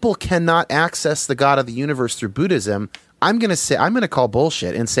that people cannot access the God of the universe through Buddhism, I'm going to call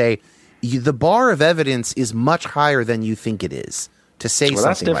bullshit and say the bar of evidence is much higher than you think it is to say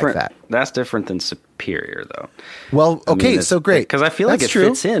something like that. That's different than superior, though. Well, okay, so great. Because I feel like That's it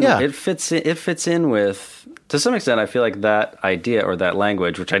fits in. Yeah. It fits in with, to some extent, I feel like that idea or that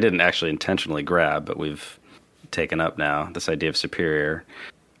language, which I didn't actually intentionally grab, but we've taken up now, this idea of superior,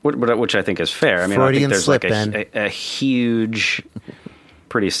 which I think is fair. I mean, I think there's like a huge,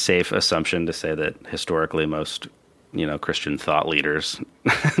 pretty safe assumption to say that historically most Christian thought leaders,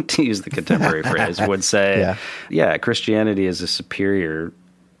 to use the contemporary phrase, would say, Christianity is a superior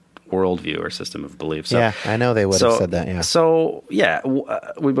worldview or system of belief. So, yeah, I know they would have said that. Yeah. So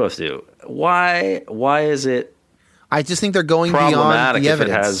we both do. Why is it? I just think they're going beyond the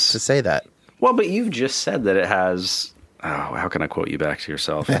evidence to say that. Well, but you've just said that it has. Oh, how can I quote you back to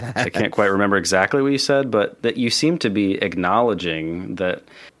yourself? I can't quite remember exactly what you said, but that you seem to be acknowledging that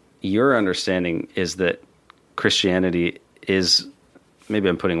your understanding is that Christianity is, maybe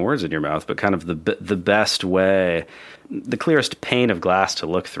I'm putting words in your mouth, but kind of the best way, the clearest pane of glass to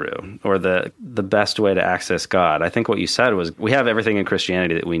look through, or the best way to access God. I think what you said was, we have everything in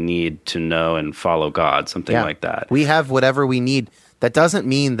Christianity that we need to know and follow God, something like that. We have whatever we need That doesn't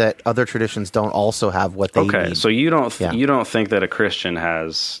mean that other traditions don't also have what they need. Okay, so you don't think that a Christian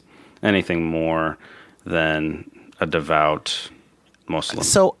has anything more than a devout Muslim?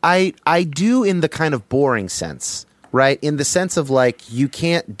 So I do, in the kind of boring sense, right? In the sense of like, you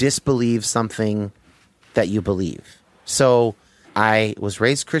can't disbelieve something that you believe. So I was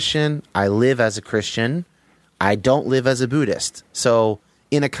raised Christian. I live as a Christian. I don't live as a Buddhist. So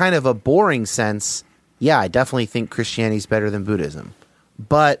in a kind of a boring sense, yeah, I definitely think Christianity is better than Buddhism.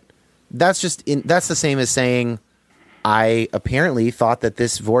 But that's the same as saying I apparently thought that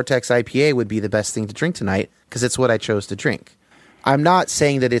this Vortex IPA would be the best thing to drink tonight because it's what I chose to drink. I'm not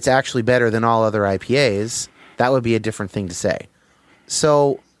saying that it's actually better than all other IPAs. That would be a different thing to say.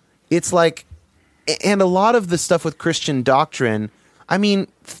 So it's like, and a lot of the stuff with Christian doctrine, I mean,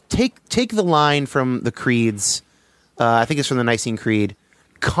 take the line from the creeds, I think it's from the Nicene Creed,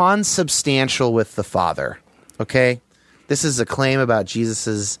 consubstantial with the Father, okay? This is a claim about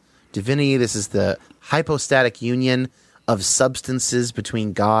Jesus's divinity. This is the hypostatic union of substances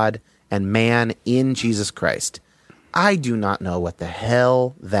between God and man in Jesus Christ. I do not know what the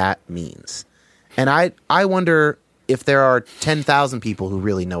hell that means. And I wonder if there are 10,000 people who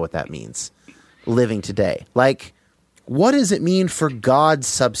really know what that means living today. Like, what does it mean for God's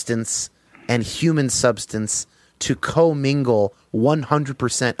substance and human substance to commingle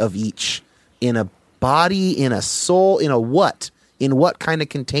 100% of each in a body, in a soul, in a what? In what kind of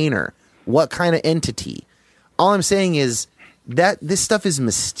container? What kind of entity? All I'm saying is that this stuff is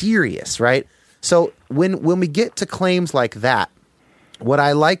mysterious, right? So when we get to claims like that, what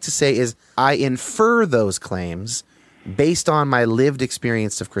I like to say is I infer those claims based on my lived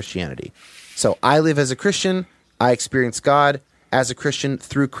experience of Christianity. So I live as a Christian. I experience God as a Christian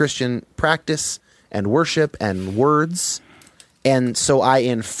through Christian practice and worship and words. And so I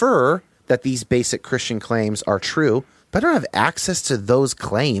infer that these basic Christian claims are true, but I don't have access to those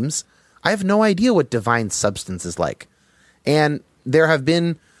claims. I have no idea what divine substance is like. And there have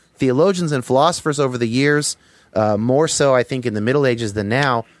been theologians and philosophers over the years, more so I think in the Middle Ages than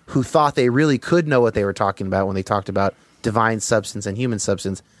now, who thought they really could know what they were talking about when they talked about divine substance and human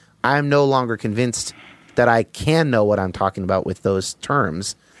substance. I'm no longer convinced that I can know what I'm talking about with those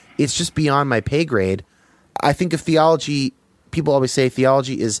terms. It's just beyond my pay grade. I think of theology, people always say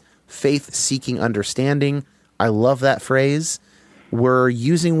theology is faith-seeking understanding. I love that phrase. We're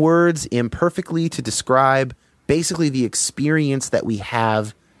using words imperfectly to describe basically the experience that we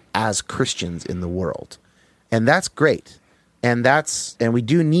have as Christians in the world. And that's great. And we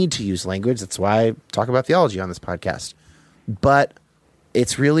do need to use language. That's why I talk about theology on this podcast. But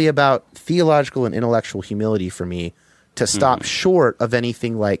it's really about theological and intellectual humility for me to stop short of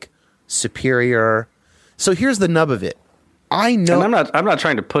anything like superior. So here's the nub of it. I know, and I'm not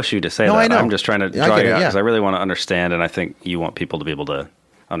trying to push you to say that. I know. I'm just trying to draw you out because yeah. I really want to understand, and I think you want people to be able to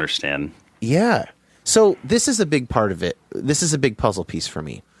understand. Yeah. So this is a big part of it. This is a big puzzle piece for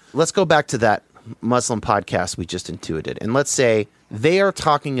me. Let's go back to that Muslim podcast we just intuited, and let's say they are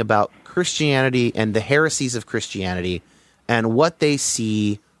talking about Christianity and the heresies of Christianity and what they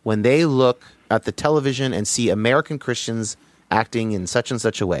see when they look at the television and see American Christians acting in such and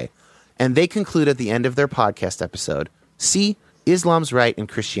such a way. And they conclude at the end of their podcast episode, see, Islam's right and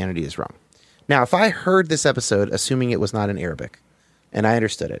Christianity is wrong. Now, if I heard this episode, assuming it was not in Arabic, and I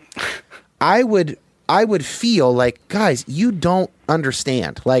understood it, I would feel like, guys, you don't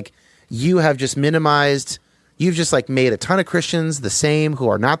understand. Like, you have just minimized, you've just like made a ton of Christians the same who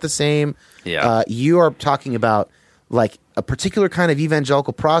are not the same. Yeah. You are talking about like a particular kind of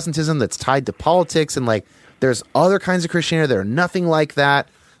evangelical Protestantism that's tied to politics, and like there's other kinds of Christianity that are nothing like that,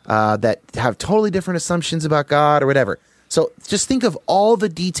 that have totally different assumptions about God or whatever. So just think of all the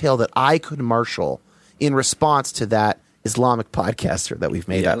detail that I could marshal in response to that Islamic podcaster that we've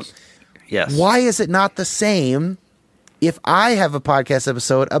made up. Yes. Why is it not the same if I have a podcast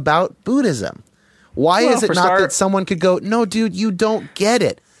episode about Buddhism? Why is it not that someone could go, no, dude, you don't get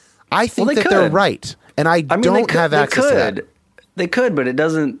it? I think that they're right, and I mean, don't have access to that. They could, but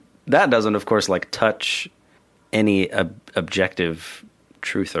that doesn't, of course, like touch any objective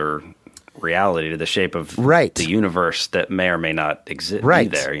truth or reality to the shape of the universe that may or may not exist be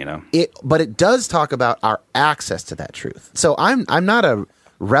there, you know? But it does talk about our access to that truth. So I'm not a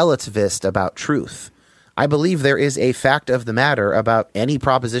relativist about truth. I believe there is a fact of the matter about any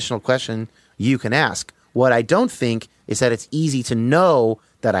propositional question you can ask. What I don't think is that it's easy to know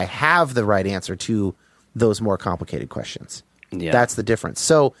that I have the right answer to those more complicated questions. Yeah. That's the difference.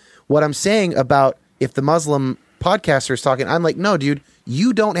 So what I'm saying about if the Muslim podcaster is talking, I'm like, no, dude,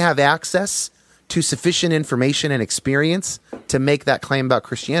 you don't have access to sufficient information and experience to make that claim about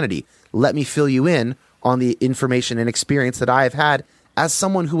Christianity. Let me fill you in on the information and experience that I have had as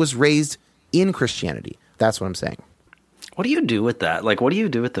someone who was raised in Christianity. That's what I'm saying. What do you do with that? Like, what do you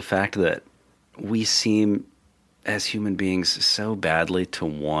do with the fact that we seem, as human beings, so badly to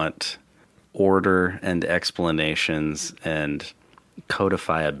want order and explanations and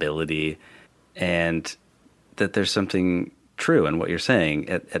codifiability, and that there's something true in what you're saying,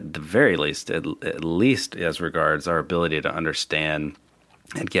 at the very least, at least as regards our ability to understand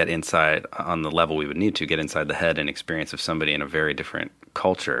and get inside on the level we would need to get inside the head and experience of somebody in a very different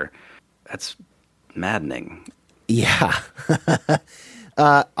culture. That's maddening. Yeah.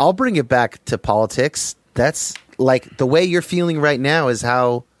 I'll bring it back to politics. That's like the way you're feeling right now is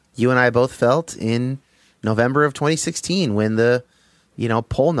how you and I both felt in November of 2016 when the,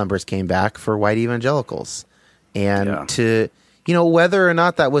 poll numbers came back for white evangelicals. And to, whether or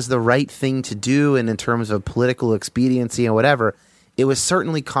not that was the right thing to do and in terms of political expediency and whatever, it was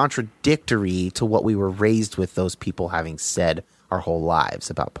certainly contradictory to what we were raised with those people having said our whole lives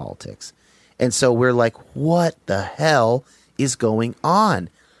about politics. And so we're like, what the hell is going on?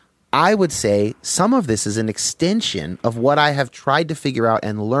 I would say some of this is an extension of what I have tried to figure out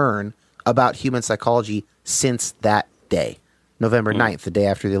and learn about human psychology since that day, November 9th, the day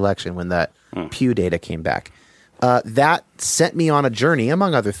after the election, when that Pew data came back. That sent me on a journey,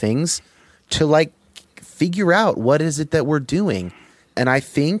 among other things, to figure out what is it that we're doing. And I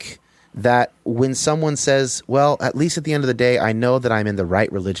think that when someone says, well, at least at the end of the day, I know that I'm in the right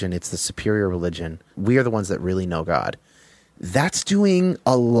religion, it's the superior religion, we are the ones that really know God, that's doing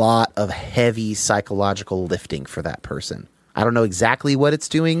a lot of heavy psychological lifting for that person. I don't know exactly what it's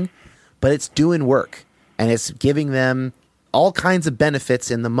doing, but it's doing work. And it's giving them all kinds of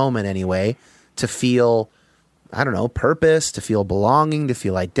benefits in the moment anyway, to feel, purpose, to feel belonging, to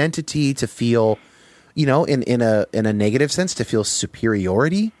feel identity, to feel, in a negative sense, to feel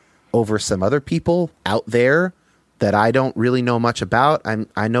superiority over some other people out there that I don't really know much about.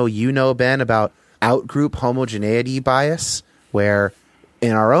 I know, Ben, about out-group homogeneity bias, where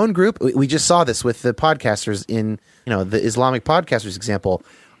in our own group, we just saw this with the podcasters in, the Islamic podcasters example.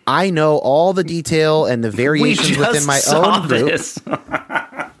 I know all the detail and the variations within my own group.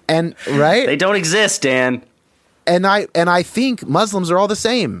 And right? They don't exist, Dan. And I think Muslims are all the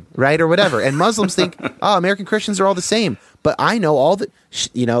same, right? Or whatever. And Muslims think, American Christians are all the same. But I know all the,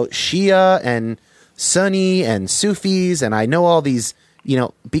 Shia and Sunni and Sufis, and I know all these,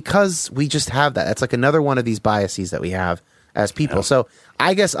 because we just have that. That's like another one of these biases that we have as people. Yeah. So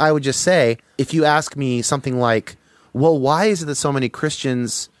I guess I would just say, if you ask me something like, well, why is it that so many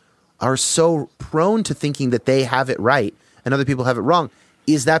Christians are so prone to thinking that they have it right and other people have it wrong?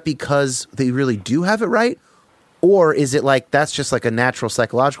 Is that because they really do have it right? Or is it that's just a natural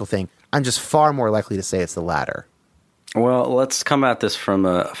psychological thing? I'm just far more likely to say it's the latter. Well, let's come at this from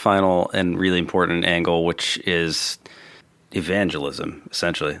a final and really important angle, which is evangelism,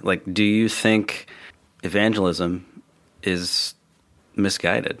 essentially. Do you think evangelism is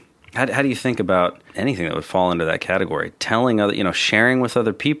misguided? How do you think about anything that would fall into that category? Telling other, sharing with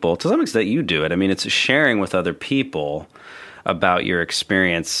other people. To some extent, you do it. I mean, it's sharing with other people about your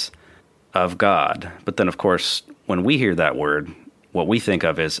experience of God. But then, of course, when we hear that word, what we think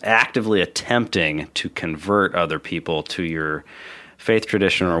of is actively attempting to convert other people to your faith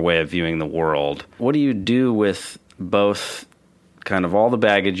tradition or way of viewing the world. What do you do with both kind of all the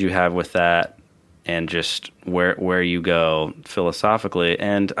baggage you have with that and just where you go philosophically?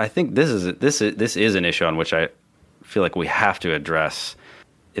 And I think this is an issue on which I feel like we have to address,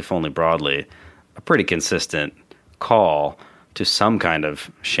 if only broadly, a pretty consistent call to some kind of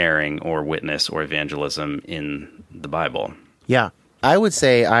sharing or witness or evangelism in the Bible. Yeah, I would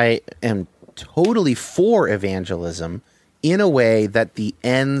say I am totally for evangelism in a way that the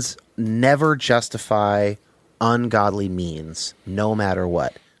ends never justify ungodly means, no matter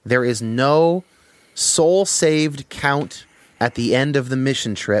what. There is no soul-saved count at the end of the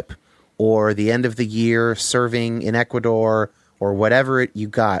mission trip or the end of the year serving in Ecuador or whatever you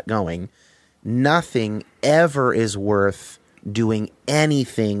got going. Nothing ever is worth doing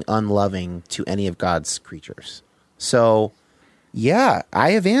anything unloving to any of God's creatures. So, yeah,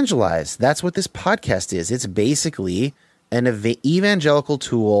 I evangelize. That's what this podcast is. It's basically an evangelical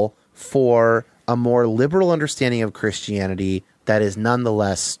tool for a more liberal understanding of Christianity that is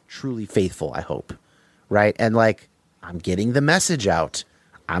nonetheless truly faithful, I hope. Right? And I'm getting the message out.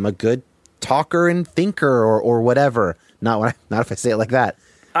 I'm a good talker and thinker or whatever. Not if I say it like that.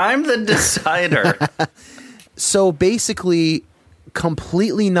 I'm the decider. So basically,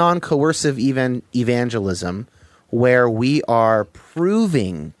 completely non-coercive evangelism, where we are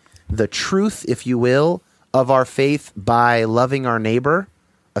proving the truth, if you will, of our faith by loving our neighbor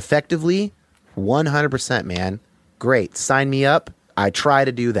effectively, 100%, man. Great. Sign me up. I try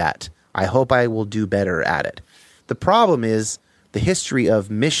to do that. I hope I will do better at it. The problem is the history of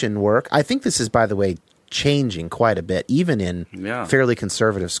mission work. I think this is, by the way, changing quite a bit, even in fairly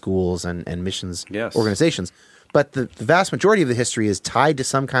conservative schools and missions organizations. But the vast majority of the history is tied to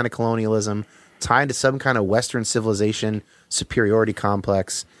some kind of colonialism, tied to some kind of Western civilization superiority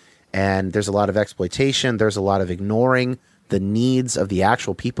complex. And there's a lot of exploitation. There's a lot of ignoring the needs of the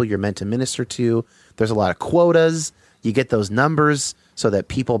actual people you're meant to minister to. There's a lot of quotas. You get those numbers so that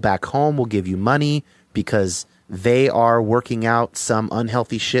people back home will give you money because they are working out some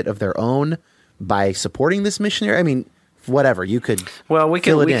unhealthy shit of their own by supporting this missionary. I mean, whatever. You could let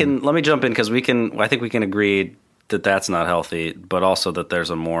me jump in because I think we can agree that that's not healthy, but also that there's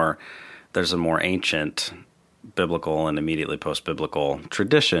a more ancient biblical and immediately post-biblical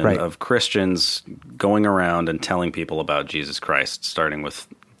tradition of Christians going around and telling people about Jesus Christ, starting with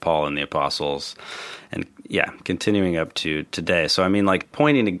Paul and the apostles, and continuing up to today. So I mean, like,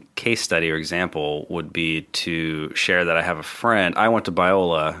 pointing a case study or example would be to share that I have a friend. I went to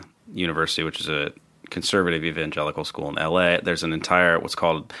Biola University, which is a conservative evangelical school in LA. There's an entire what's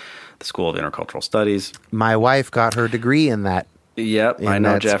called the School of Intercultural Studies. My wife got her degree in that. Yep, I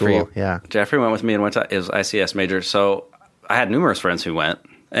know Jeffrey. School. Yeah, Jeffrey went with me and went to his ICS major. So I had numerous friends who went,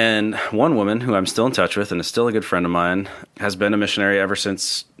 and one woman who I'm still in touch with and is still a good friend of mine has been a missionary ever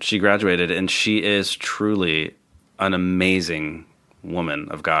since she graduated, and she is truly an amazing woman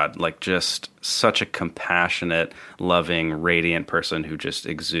of God. Like, just such a compassionate, loving, radiant person who just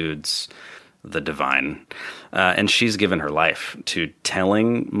exudes the divine. And she's given her life to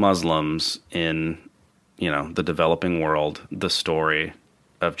telling Muslims in the developing world, the story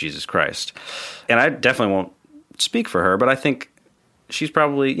of Jesus Christ. And I definitely won't speak for her, but I think she's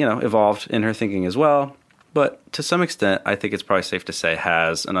probably, evolved in her thinking as well. But to some extent, I think it's probably safe to say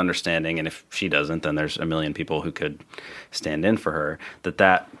has an understanding, and if she doesn't, then there's a million people who could stand in for her,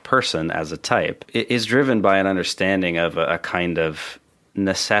 that person as a type is driven by an understanding of a kind of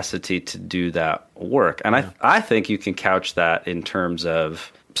necessity to do that work. And I think you can couch that in terms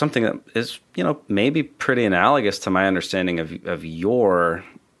of something that is, maybe pretty analogous to my understanding of your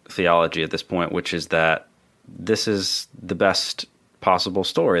theology at this point, which is that this is the best possible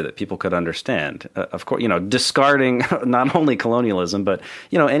story that people could understand. Of course, discarding not only colonialism, but,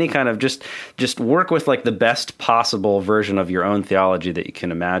 any kind of just work with like the best possible version of your own theology that you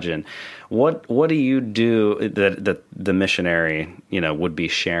can imagine. What do you do that the missionary, would be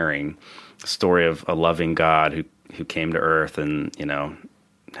sharing a story of a loving God who came to earth and,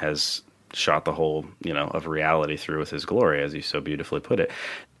 has shot the whole, of reality through with his glory, as you so beautifully put it.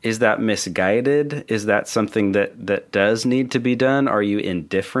 Is that misguided? Is that something that does need to be done? Are you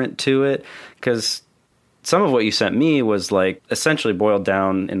indifferent to it? Because some of what you sent me was like essentially boiled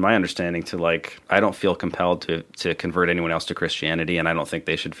down, in my understanding, to like, I don't feel compelled to convert anyone else to Christianity, and I don't think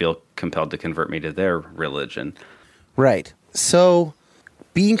they should feel compelled to convert me to their religion. Right. So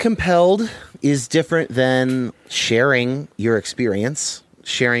being compelled is different than sharing your experience,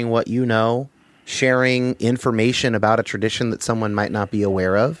 sharing what you know, sharing information about a tradition that someone might not be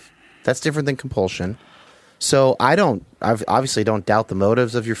aware of. That's different than compulsion. So I obviously don't doubt the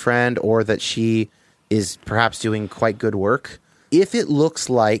motives of your friend or that she is perhaps doing quite good work. If it looks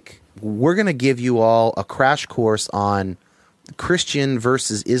like we're going to give you all a crash course on Christian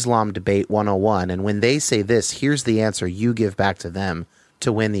versus Islam debate 101, and when they say this, here's the answer you give back to them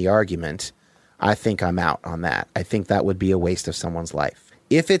to win the argument, I think I'm out on that. I think that would be a waste of someone's life.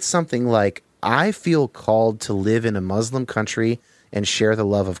 If it's something like, I feel called to live in a Muslim country and share the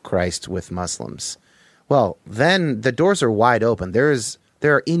love of Christ with Muslims, well, then the doors are wide open. There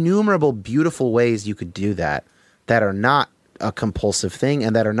are innumerable beautiful ways you could do that are not a compulsive thing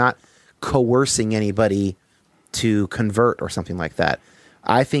and that are not coercing anybody to convert or something like that.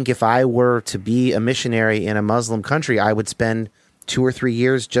 I think if I were to be a missionary in a Muslim country, I would spend 2 or 3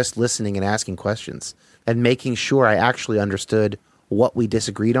 years just listening and asking questions and making sure I actually understood what we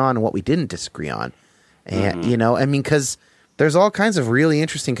disagreed on and what we didn't disagree on. And, because there's all kinds of really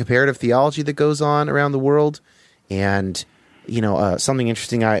interesting comparative theology that goes on around the world. And, something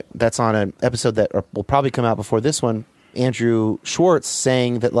interesting that's on an episode that will probably come out before this one, Andrew Schwartz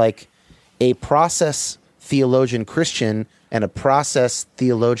saying that like a process theologian Christian and a process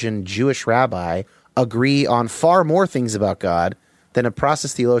theologian Jewish rabbi agree on far more things about God than a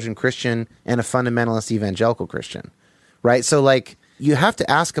process theologian Christian and a fundamentalist evangelical Christian. Right? So like you have to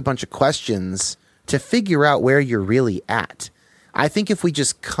ask a bunch of questions to figure out where you're really at. I think if we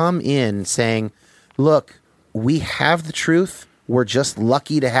just come in saying, look, we have the truth, we're just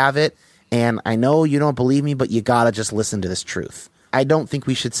lucky to have it, and I know you don't believe me, but you gotta just listen to this truth. I don't think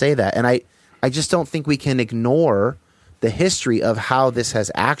we should say that. And I just don't think we can ignore the history of how this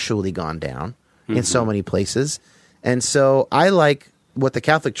has actually gone down in so many places. And so I like what the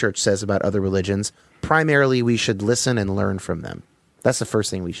Catholic Church says about other religions. Primarily, we should listen and learn from them. That's the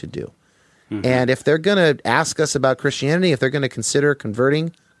first thing we should do. And if they're going to ask us about Christianity, if they're going to consider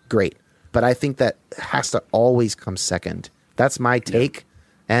converting, great. But I think that has to always come second. That's my take.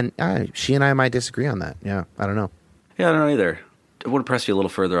 And she and I might disagree on that. Yeah, I don't know. Yeah, I don't know either. I want to press you a little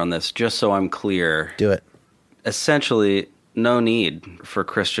further on this, just so I'm clear. Do it. Essentially, no need for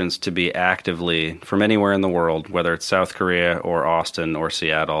Christians to be actively, from anywhere in the world, whether it's South Korea or Austin or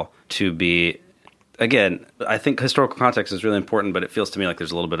Seattle, to be... Again, I think historical context is really important, but it feels to me like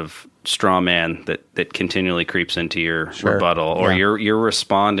there's a little bit of straw man that continually creeps into your rebuttal, or you're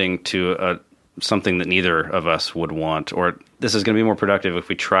responding to something that neither of us would want. Or this is going to be more productive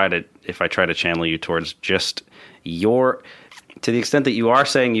if I try to channel you towards just your, to the extent that you are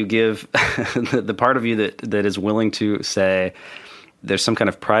saying you give the part of you that is willing to say there's some kind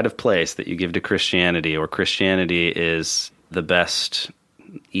of pride of place that you give to Christianity, or Christianity is the best,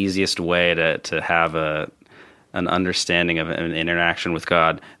 easiest way to have an understanding of an interaction with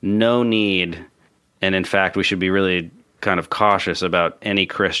God. No need, and in fact, we should be really kind of cautious about any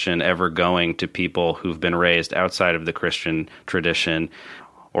Christian ever going to people who've been raised outside of the Christian tradition,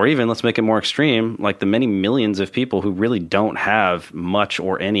 or even, let's make it more extreme, like the many millions of people who really don't have much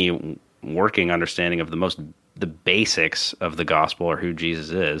or any working understanding of the basics of the gospel or who Jesus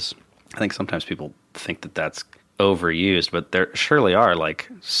is. I think sometimes people think that that's overused, but there surely are like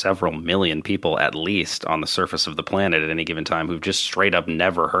several million people at least on the surface of the planet at any given time who've just straight up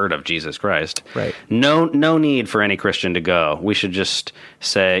never heard of Jesus Christ. Right. No need for any Christian to go. We should just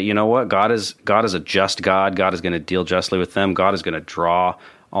say, you know what? God is a just God. God is going to deal justly with them. God is going to draw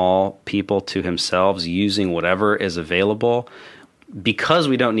all people to himself using whatever is available. Because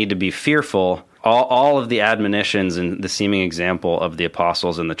we don't need to be fearful, all of the admonitions and the seeming example of the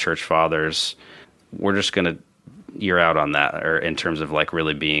apostles and the church fathers, we're just going to, you're out on that, or in terms of like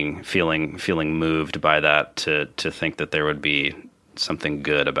really feeling moved by that to think that there would be something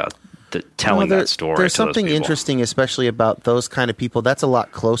good about telling that story. There's to something those people. interesting, especially about those kind of people. That's a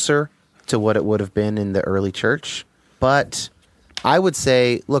lot closer to what it would have been in the early church. But I would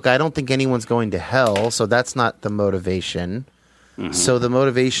say, look, I don't think anyone's going to hell, so that's not the motivation. Mm-hmm. So the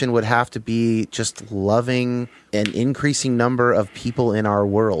motivation would have to be just loving an increasing number of people in our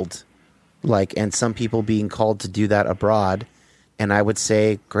world. And some people being called to do that abroad. And I would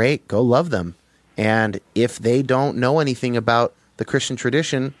say, great, go love them. And if they don't know anything about the Christian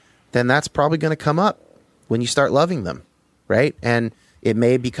tradition, then that's probably going to come up when you start loving them, right? And it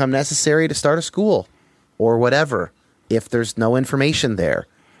may become necessary to start a school or whatever if there's no information there.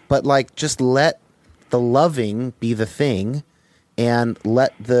 But just let the loving be the thing and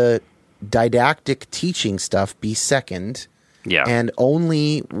let the didactic teaching stuff be second. Yeah. And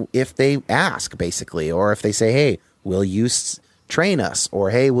only if they ask, basically, or if they say, hey, will you train us? Or,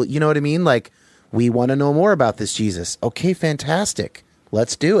 hey, well, you know what I mean? We want to know more about this Jesus. Okay, fantastic.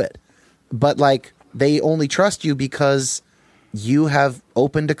 Let's do it. But they only trust you because you have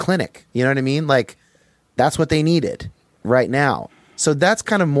opened a clinic. You know what I mean? That's what they needed right now. So that's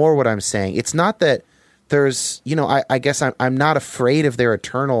kind of more what I'm saying. It's not that there's, I guess I'm not afraid of their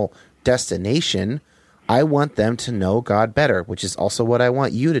eternal destination. I want them to know God better, which is also what I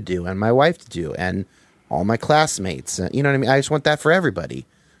want you to do and my wife to do and all my classmates. You know what I mean? I just want that for everybody,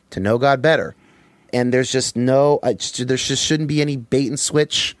 to know God better. And there's just there just shouldn't be any bait and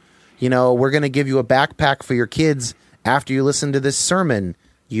switch. We're going to give you a backpack for your kids after you listen to this sermon,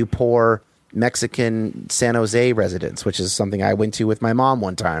 you poor Mexican San Jose residents, which is something I went to with my mom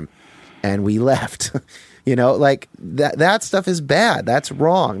one time, and we left. That stuff is bad. That's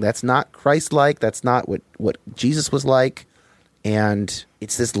wrong. That's not Christ-like. That's not what Jesus was like. And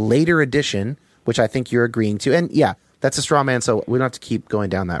it's this later edition, which I think you're agreeing to. And yeah, that's a straw man, so we don't have to keep going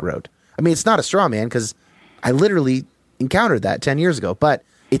down that road. I mean, it's not a straw man because I literally encountered that 10 years ago, but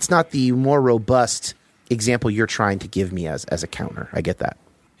it's not the more robust example you're trying to give me as a counter. I get that.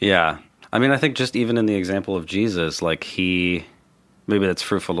 Yeah. I mean, I think just even in the example of Jesus, maybe that's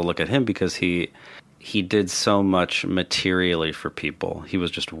fruitful to look at him because he did so much materially for people. He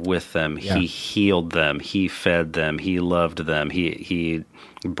was just with them. Yeah. He healed them. He fed them. He loved them. He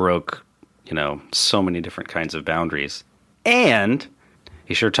broke, so many different kinds of boundaries. And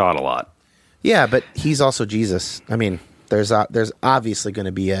he sure taught a lot. Yeah, but he's also Jesus. I mean, there's obviously going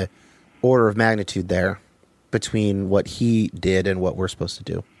to be a order of magnitude there between what he did and what we're supposed to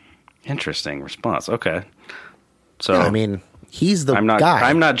do. Interesting response. Okay. So yeah, I mean, he's the guy.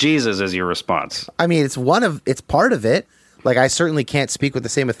 I'm not Jesus is your response. I mean, it's part of it. Like, I certainly can't speak with the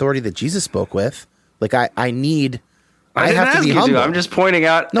same authority that Jesus spoke with. Like, I have to be humble. I'm just pointing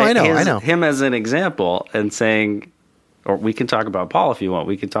out I know. him as an example and saying, or we can talk about Paul if you want.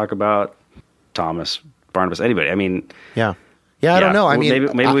 We can talk about Thomas, Barnabas, anybody. I mean... Yeah, I don't know. I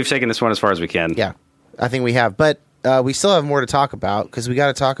mean... Maybe we've taken this one as far as we can. Yeah, I think we have. But we still have more to talk about because we got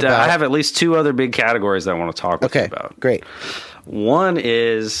to talk about... I have at least two other big categories that I want to talk with you about. Okay, great. One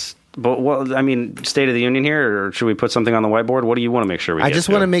is... State of the Union here, or should we put something on the whiteboard? What do you want to make sure we get to? I just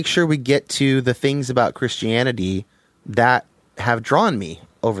want to make sure we get to the things about Christianity that have drawn me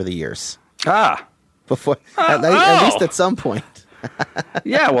over the years. Before, at least at some point.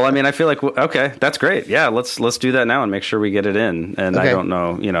 Yeah, well, I mean, I feel like, okay, that's great. Yeah, let's do that now and make sure we get it in. And okay. I don't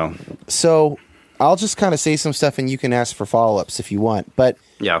know, So I'll just kind of say some stuff and you can ask for follow-ups if you want. But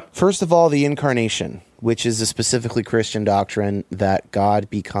yeah, first of all, the incarnation, which is a specifically Christian doctrine that God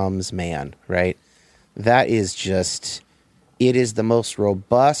becomes man, right? That is just, it is the most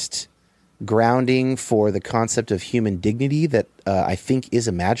robust grounding for the concept of human dignity that I think is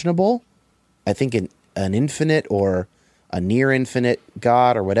imaginable. I think an infinite or a near infinite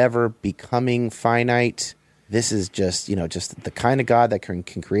God or whatever becoming finite. This is just, just the kind of God that can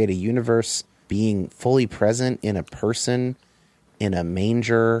create a universe, being fully present in a person, in a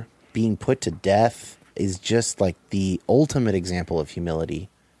manger, being put to death is just like the ultimate example of humility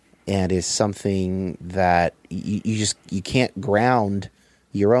and is something that you can't ground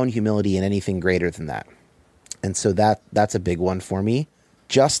your own humility in anything greater than that. And so that's a big one for me.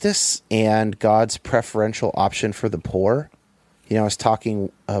 Justice and God's preferential option for the poor. I was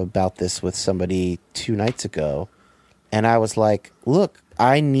talking about this with somebody 2 nights ago, and I was like, look,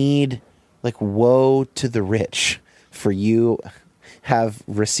 I need, woe to the rich for you have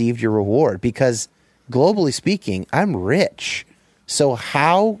received your reward, because globally speaking, I'm rich. So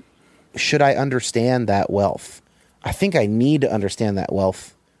how should I understand that wealth? I think I need to understand that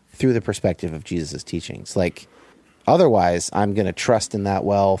wealth through the perspective of Jesus' teachings. Otherwise, I'm going to trust in that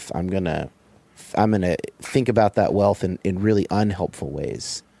wealth. I'm going to think about that wealth in really unhelpful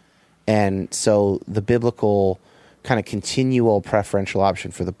ways. And so the biblical kind of continual preferential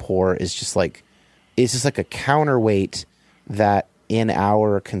option for the poor is just like a counterweight that in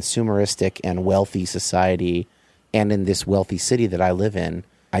our consumeristic and wealthy society and in this wealthy city that I live in,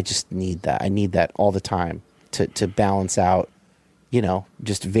 I just need that. I need that all the time to balance out,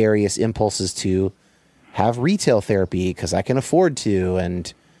 just various impulses to have retail therapy because I can afford to.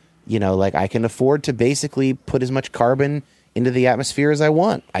 And, I can afford to basically put as much carbon into the atmosphere as I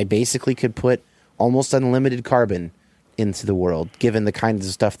want. I basically could put almost unlimited carbon into the world, given the kinds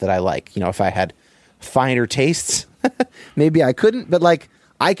of stuff that I like. If I had finer tastes, maybe I couldn't, but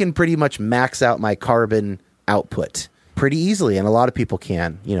I can pretty much max out my carbon output pretty easily. And a lot of people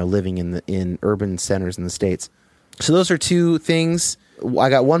can, living in urban centers in the States. So those are two things. I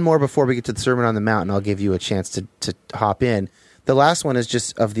got one more before we get to the Sermon on the Mount, and I'll give you a chance to hop in. The last one is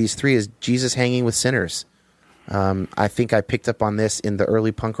just of these three is Jesus hanging with sinners. I think I picked up on this in the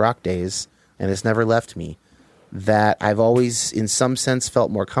early punk rock days, and it's never left me, that I've always, in some sense, felt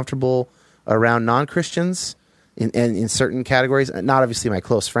more comfortable around non-Christians in certain categories. Not obviously my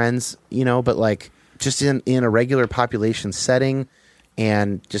close friends, but just in a regular population setting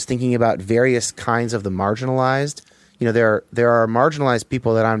and just thinking about various kinds of the marginalized. There are marginalized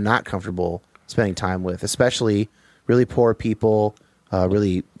people that I'm not comfortable spending time with, especially really poor people,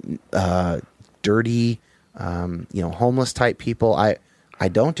 really dirty, homeless type people. I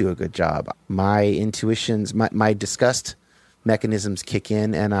don't do a good job. My intuitions, my disgust mechanisms kick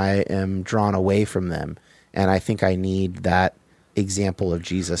in, and I am drawn away from them. And I think I need that example of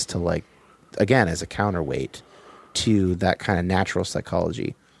Jesus to again, as a counterweight to that kind of natural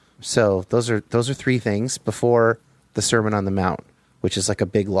psychology. So those are three things before the Sermon on the Mount, which is a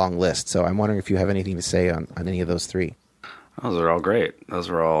big long list. So I'm wondering if you have anything to say on any of those three. Those are all great. Those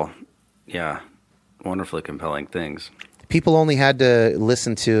are all, wonderfully compelling things. People only had to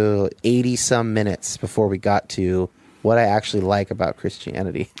listen to 80 some minutes before we got to what I actually like about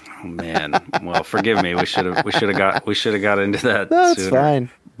Christianity. Oh man. Well, forgive me. We should have got into that. That's sooner.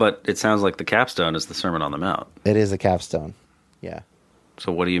 Fine. But it sounds like the capstone is the Sermon on the Mount. It is a capstone. Yeah.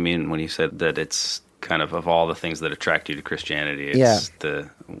 So what do you mean when you said that it's kind of all the things that attract you to Christianity?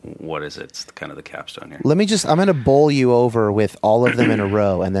 What is it? It's kind of the capstone here. I'm going to bowl you over with all of them in a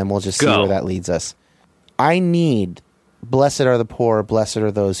row, and then we'll just see where that leads us. I need, blessed are the poor, blessed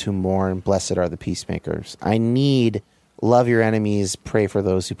are those who mourn, blessed are the peacemakers. I need, love your enemies, pray for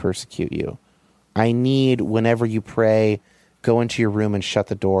those who persecute you. I need, whenever you pray, go into your room and shut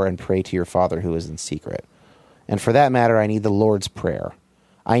the door and pray to your Father who is in secret. And for that matter, I need the Lord's Prayer.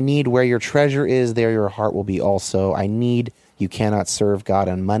 I need where your treasure is, there your heart will be also. I need you cannot serve God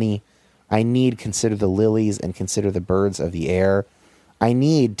and money. I need consider the lilies and consider the birds of the air. I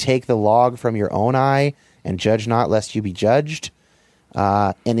need take the log from your own eye and judge not lest you be judged.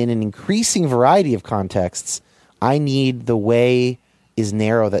 And in an increasing variety of contexts, I need the way is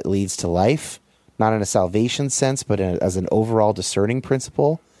narrow that leads to life, not in a salvation sense, but as an overall discerning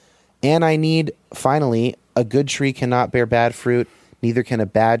principle. And I need, finally, a good tree cannot bear bad fruit, neither can a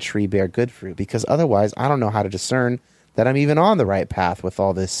bad tree bear good fruit, because otherwise I don't know how to discern that I'm even on the right path with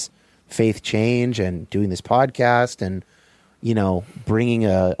all this faith change and doing this podcast and, you know, bringing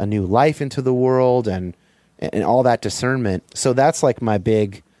a new life into the world and all that discernment. So that's like my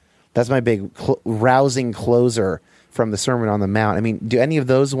big rousing closer from the Sermon on the Mount. I mean, do any of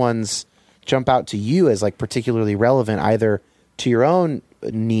those ones jump out to you as like particularly relevant either to your own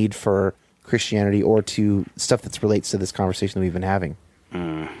need for Christianity or to stuff that relates to this conversation that we've been having?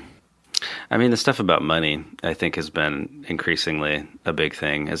 I mean, the stuff about money, I think, has been increasingly a big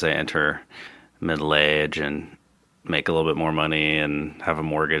thing as I enter middle age and make a little bit more money and have a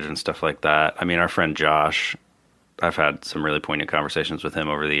mortgage and stuff like that. I mean, our friend Josh, I've had some really poignant conversations with him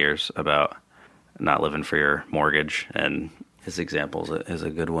over the years about not living for your mortgage, and his example is a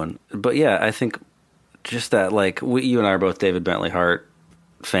good one. But yeah, I think just that, like, you and I are both David Bentley Hart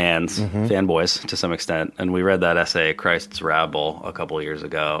fans, fanboys to some extent, and we read that essay, Christ's Rabble, a couple of years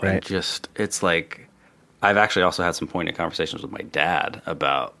ago, right. And just, it's like, I've actually also had some poignant conversations with my dad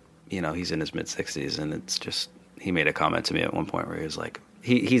about, you know, he's in his mid-60s, and it's just, he made a comment to me at one point where he was like,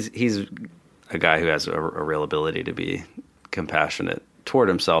 he's a guy who has a real ability to be compassionate toward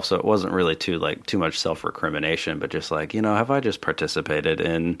himself, so it wasn't really too much self-recrimination, but just like, you know, have I just participated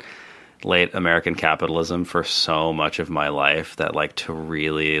in late American capitalism for so much of my life that, like, to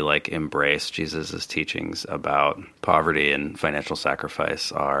really, like, embrace Jesus's teachings about poverty and financial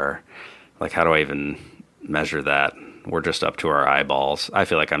sacrifice are, like, how do I even measure that? We're just up to our eyeballs. I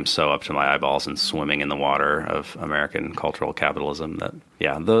feel like I'm so up to my eyeballs and swimming in the water of American cultural capitalism that,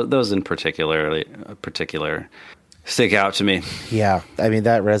 yeah, those in particular stick out to me. Yeah, I mean,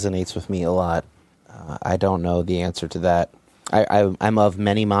 that resonates with me a lot. I don't know the answer to that. I'm of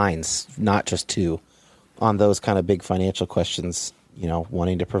many minds, not just two, on those kind of big financial questions, you know,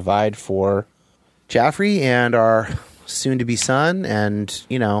 wanting to provide for Jaffrey and our soon-to-be son and,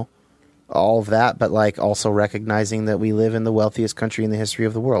 you know, all of that, but like also recognizing that we live in the wealthiest country in the history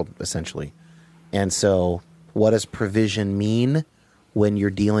of the world, essentially. And so what does provision mean when you're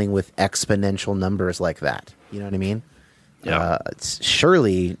dealing with exponential numbers like that? You know what I mean? Yeah. It's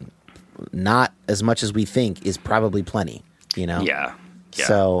surely not as much as we think is probably plenty, you know? Yeah.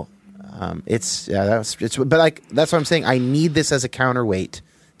 So but like, that's what I'm saying. I need this as a counterweight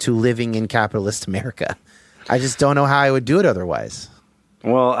to living in capitalist America. I just don't know how I would do it otherwise.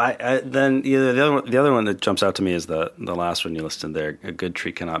 Well, then the other one that jumps out to me is the last one you listed there. A good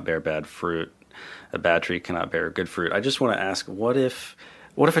tree cannot bear bad fruit. A bad tree cannot bear good fruit. I just want to ask, what if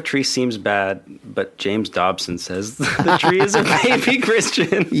a tree seems bad, but James Dobson says the tree is a baby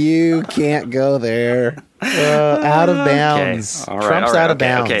Christian? You can't go there. Out of bounds. Okay. All right, Trump's out of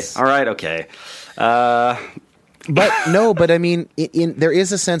bounds. Okay. All right. Okay. But I mean, there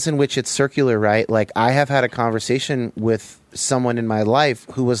is a sense in which it's circular, right? Like, I have had a conversation with someone in my life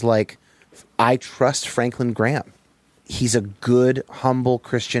who was like, I trust Franklin Graham. He's a good, humble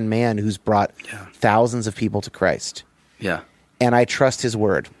Christian man who's brought thousands of people to Christ. Yeah. And I trust his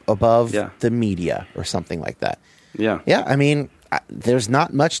word above the media or something like that. Yeah. Yeah, I mean, there's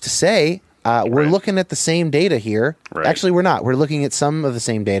not much to say. We're looking at the same data here. Right. Actually, we're not. We're looking at some of the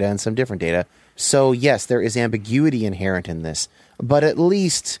same data and some different data. So, yes, there is ambiguity inherent in this. But at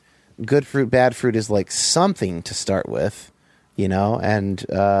least good fruit, bad fruit is like something to start with, you know? And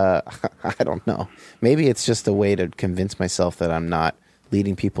I don't know. Maybe it's just a way to convince myself that I'm not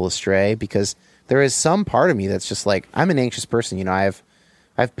leading people astray, because there is some part of me that's just like, I'm an anxious person. You know, I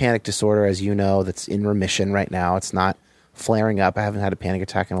have panic disorder, as you know, that's in remission right now. It's not flaring up. I haven't had a panic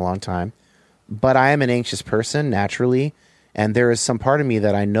attack in a long time. But I am an anxious person naturally. And there is some part of me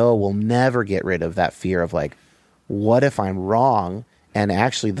that I know will never get rid of that fear of like, what if I'm wrong? And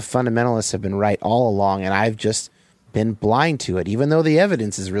actually the fundamentalists have been right all along, and I've just been blind to it, even though the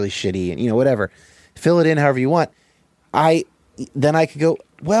evidence is really shitty and, you know, whatever. Fill it in however you want. Then I could go,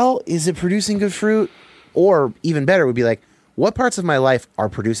 well, is it producing good fruit? Or even better would be like, what parts of my life are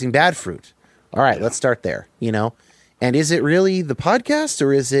producing bad fruit? All right, let's start there, you know? And is it really the podcast,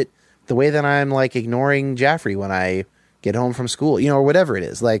 or is it the way that I'm like ignoring Jaffrey when I get home from school, you know, or whatever it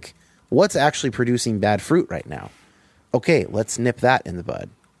is? Like, what's actually producing bad fruit right now? Okay, let's nip that in the bud.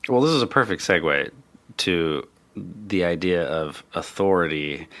 Well, this is a perfect segue to the idea of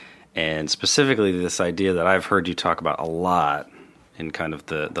authority, and specifically this idea that I've heard you talk about a lot in kind of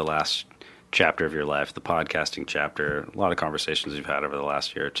the last chapter of your life, the podcasting chapter, a lot of conversations you've had over the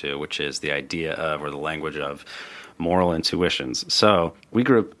last year or two, which is the idea of, or the language of, moral intuitions. So we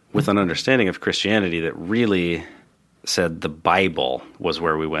grew up with an understanding of Christianity that really said the Bible was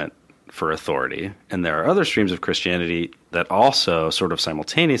where we went for authority. And there are other streams of Christianity that also sort of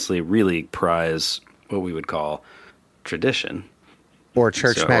simultaneously really prize what we would call tradition. Or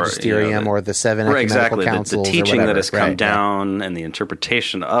church magisterium, or the seven ecumenical councils. The teaching that has come down and the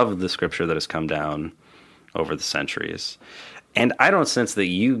interpretation of the scripture that has come down over the centuries. And I don't sense that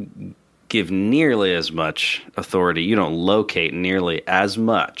you give nearly as much authority. You don't locate nearly as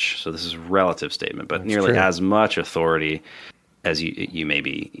much. So this is a relative statement, but nearly as much authority as you may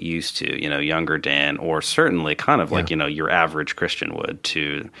be used to, younger Dan, or certainly kind of like, your average Christian would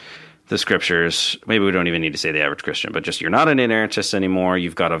to the scriptures. Maybe we don't even need to say the average Christian, but just you're not an inerrantist anymore.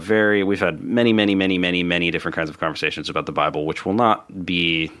 You've got we've had many different kinds of conversations about the Bible, which will not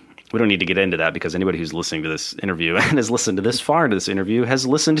be, we don't need to get into that because anybody who's listening to this interview and has listened to this far into this interview has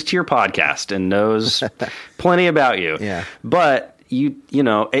listened to your podcast and knows plenty about you. Yeah. But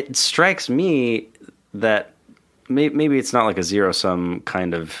it strikes me that maybe it's not like a zero-sum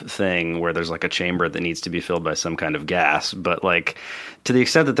kind of thing where there's like a chamber that needs to be filled by some kind of gas, but like to the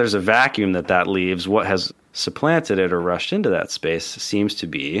extent that there's a vacuum that leaves, what has supplanted it or rushed into that space seems to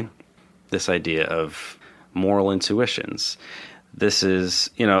be this idea of moral intuitions. This is,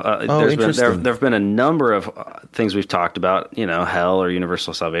 there have been a number of things we've talked about, hell or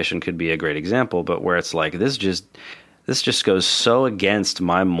universal salvation could be a great example, but where it's like this just goes so against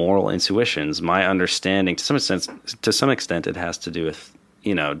my moral intuitions, my understanding. To some extent, it has to do with,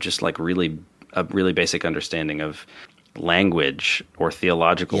 just like a really basic understanding of language or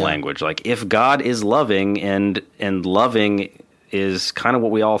theological language. Like if God is loving and loving is kind of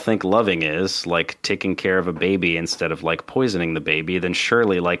what we all think loving is, like taking care of a baby instead of like poisoning the baby, then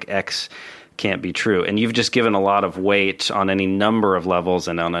surely like X can't be true. And you've just given a lot of weight on any number of levels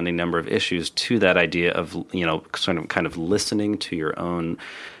and on any number of issues to that idea of, kind of listening to your own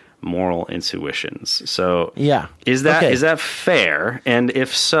moral intuitions. So is that fair? And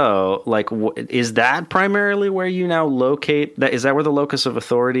if so, like, is that primarily where you now locate that? Is that where the locus of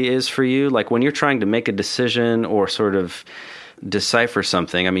authority is for you? Like when you're trying to make a decision or sort of decipher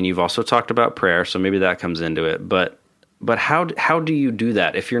something, I mean, you've also talked about prayer, so maybe that comes into it, but how do you do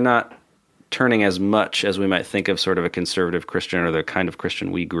that if you're not turning as much as we might think of sort of a conservative Christian or the kind of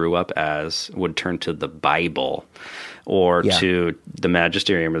Christian we grew up as would turn to the Bible or to the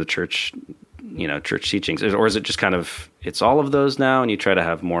magisterium or the church, church teachings? Or is it just kind of, it's all of those now and you try to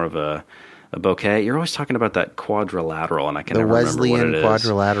have more of a bouquet? You're always talking about that quadrilateral and I can never remember what it is. The Wesleyan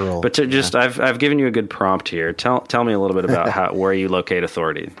quadrilateral. But I've given you a good prompt here. Tell me a little bit about where you locate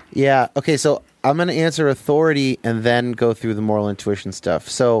authority. Yeah. Okay. So I'm going to answer authority and then go through the moral intuition stuff.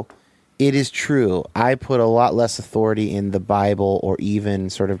 So it is true. I put a lot less authority in the Bible or even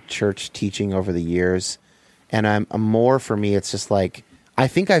sort of church teaching over the years. And I'm more, for me, it's just like, I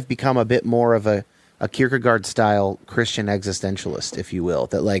think I've become a bit more of a Kierkegaard-style Christian existentialist, if you will.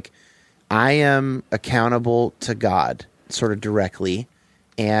 That like, I am accountable to God sort of directly,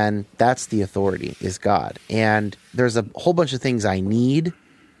 and that's the authority, is God. And there's a whole bunch of things I need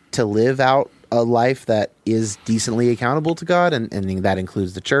to live out a life that is decently accountable to God, and that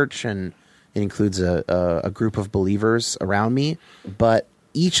includes the church, and it includes a group of believers around me. But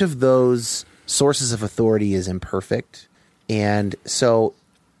each of those sources of authority is imperfect. And so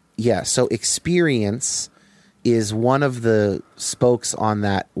experience is one of the spokes on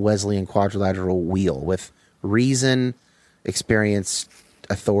that Wesleyan quadrilateral wheel with reason, experience,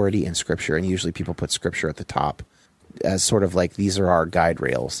 authority, and scripture. And usually people put scripture at the top as sort of like, these are our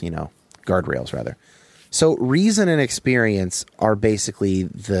guardrails rather. So reason and experience are basically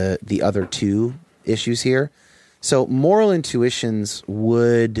the other two issues here. So moral intuitions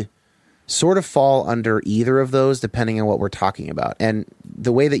would sort of fall under either of those depending on what we're talking about. And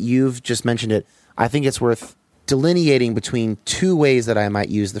the way that you've just mentioned it, I think it's worth delineating between two ways that I might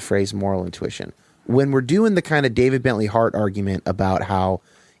use the phrase moral intuition. When we're doing the kind of David Bentley Hart argument about how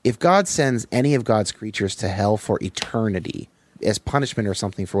if God sends any of God's creatures to hell for eternity as punishment or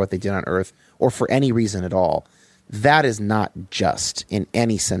something for what they did on earth, or for any reason at all, that is not just in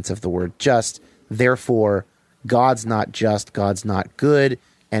any sense of the word just. Therefore, God's not just, God's not good,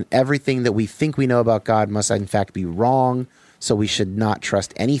 and everything that we think we know about God must in fact be wrong, so we should not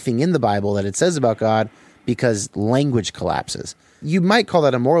trust anything in the Bible that it says about God because language collapses. You might call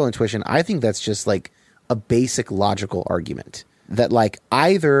that a moral intuition. I think that's just like a basic logical argument that like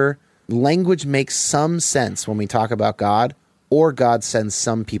either language makes some sense when we talk about God, or God sends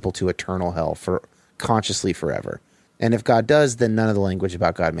some people to eternal hell for consciously forever. And if God does, then none of the language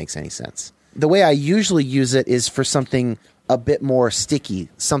about God makes any sense. The way I usually use it is for something a bit more sticky,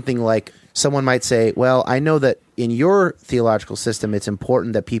 something like someone might say, well, I know that in your theological system, it's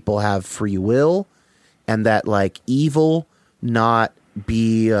important that people have free will and that like evil not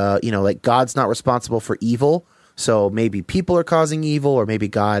be, like God's not responsible for evil. So maybe people are causing evil, or maybe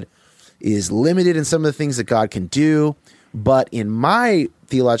God is limited in some of the things that God can do. But in my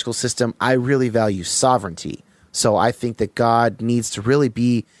theological system, I really value sovereignty. So I think that God needs to really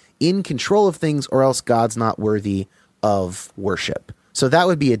be in control of things, or else God's not worthy of worship. So that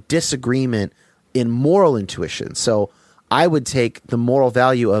would be a disagreement in moral intuition. So I would take the moral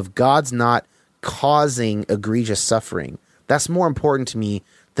value of God's not causing egregious suffering. That's more important to me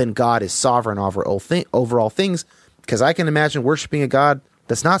than God is sovereign over all things, because I can imagine worshiping a God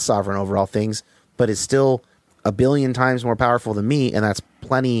that's not sovereign over all things, but is still a billion times more powerful than me, and that's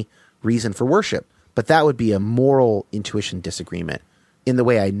plenty reason for worship. But that would be a moral intuition disagreement in the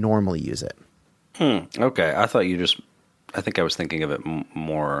way I normally use it. Okay. I think I was thinking of it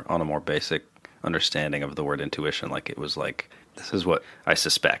more on a more basic understanding of the word intuition. Like it was like, this is what I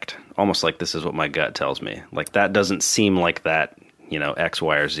suspect. Almost like this is what my gut tells me. Like that doesn't seem like that, X,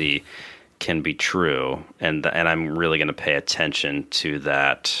 Y, or Z can be true. And I'm really going to pay attention to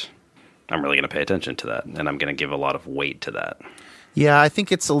that. And I'm going to give a lot of weight to that. Yeah, I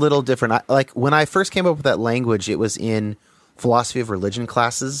think it's a little different. Like when I first came up with that language, it was in philosophy of religion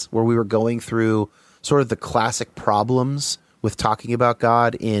classes where we were going through sort of the classic problems with talking about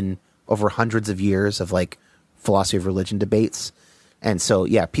God in over hundreds of years of like philosophy of religion debates. And so,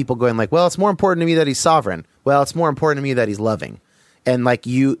 yeah, people going like, well, it's more important to me that he's sovereign. Well, it's more important to me that he's loving. And like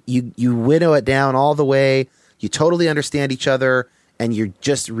you winnow it down all the way. You totally understand each other, and you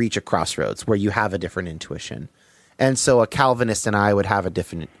just reach a crossroads where you have a different intuition. And so a Calvinist and I would have a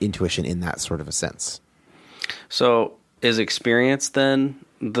different intuition in that sort of a sense. So is experience then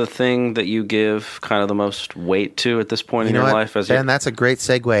the thing that you give kind of the most weight to at this point in your life? Ben, that's a great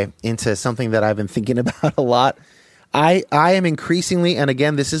segue into something that I've been thinking about a lot. I am increasingly, and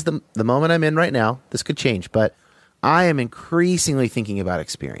again, this is the moment I'm in right now. This could change, but I am increasingly thinking about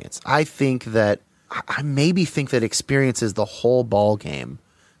experience. I maybe think that experience is the whole ball game,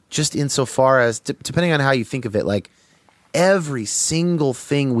 just insofar as, depending on how you think of it, like every single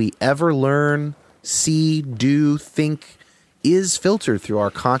thing we ever learn, see, do, think is filtered through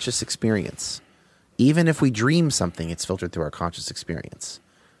our conscious experience. Even if we dream something, it's filtered through our conscious experience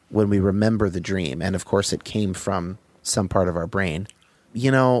when we remember the dream. And of course, it came from some part of our brain.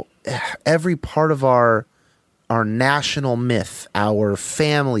 Every part of our national myth, our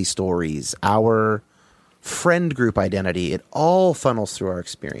family stories, our friend group identity, it all funnels through our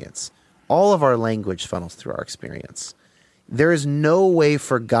experience. All of our language funnels through our experience. There is no way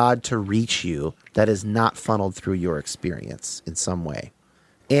for God to reach you that is not funneled through your experience in some way.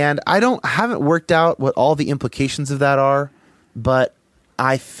 And I haven't worked out what all the implications of that are, but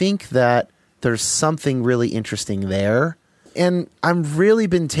I think that there's something really interesting there. And I've really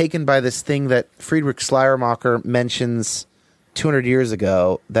been taken by this thing that Friedrich Schleiermacher mentions 200 years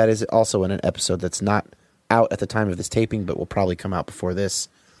ago, that is also in an episode that's not out at the time of this taping, but will probably come out before this,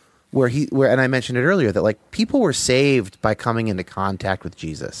 and I mentioned it earlier, that like people were saved by coming into contact with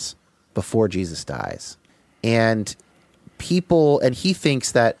Jesus before Jesus dies. And he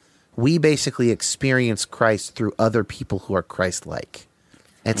thinks that we basically experience Christ through other people who are Christ-like.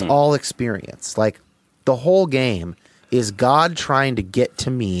 It's all experience. Like the whole game is God trying to get to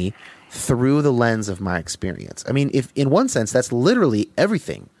me through the lens of my experience. I mean, if in one sense, that's literally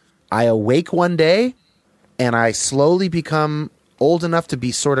everything. I awake one day and I slowly become old enough to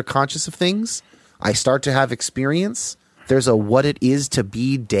be sort of conscious of things. I start to have experience. There's a what it is to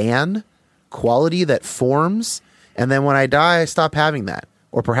be Dan quality that forms. And then when I die, I stop having that.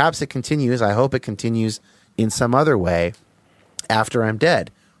 Or perhaps it continues. I hope it continues in some other way after I'm dead.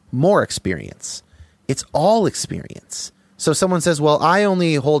 More experience. It's all experience. So someone says, well, I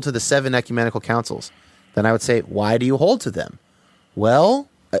only hold to the 7 ecumenical councils. Then I would say, why do you hold to them? Well,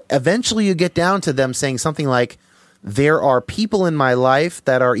 eventually you get down to them saying something like, there are people in my life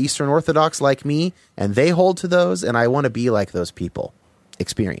that are Eastern Orthodox like me, and they hold to those, and I want to be like those people.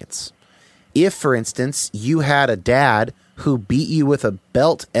 Experience. If, for instance, you had a dad who beat you with a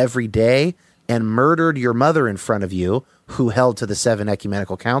belt every day and murdered your mother in front of you, who held to the 7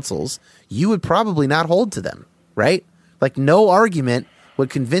 ecumenical councils, you would probably not hold to them, right? Like no argument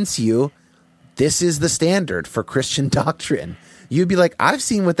would convince you this is the standard for Christian doctrine. You'd be like, I've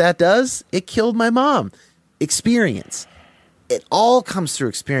seen what that does. It killed my mom. Experience. it all comes through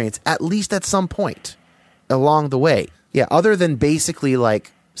experience, at least at some point along the way. Yeah, other than basically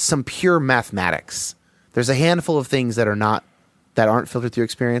like some pure mathematics. There's a handful of things that aren't filtered through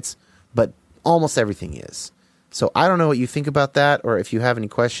experience, but almost everything is. So I don't know what you think about that, or if you have any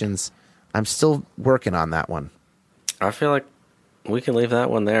questions. I'm still working on that one. I feel like we can leave that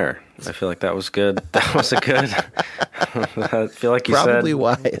one there. I feel like that was good. That was a good. I feel like you probably said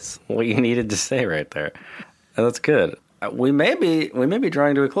wise what you needed to say right there. And that's good. We may be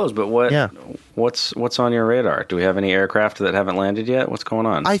drawing to a close, but what's on your radar? Do we have any aircraft that haven't landed yet? What's going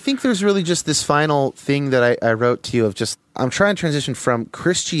on? I think there's really just this final thing that I wrote to you of just, I'm trying to transition from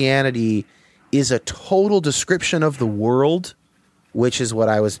Christianity is a total description of the world, which is what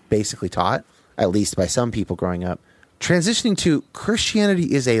I was basically taught, at least by some people growing up. Transitioning to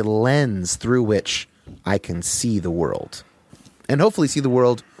Christianity is a lens through which I can see the world, and hopefully see the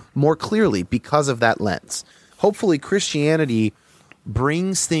world more clearly because of that lens. Hopefully Christianity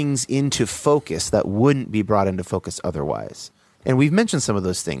brings things into focus that wouldn't be brought into focus otherwise. And we've mentioned some of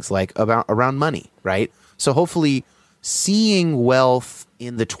those things, like around money, right? So hopefully seeing wealth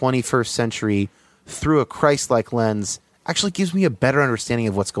in the 21st century through a Christ-like lens actually gives me a better understanding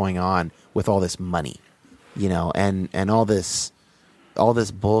of what's going on with all this money, and all this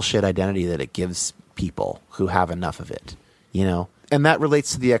bullshit identity that it gives people who have enough of it, And that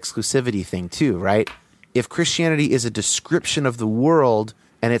relates to the exclusivity thing too, right? If Christianity is a description of the world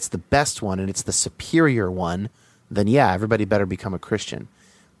and it's the best one and it's the superior one, then yeah, everybody better become a Christian.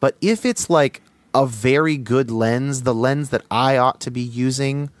 But if it's like a very good lens, the lens that I ought to be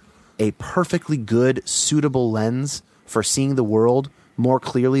using, a perfectly good, suitable lens for seeing the world more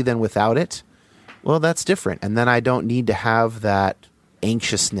clearly than without it, well, that's different. And then I don't need to have that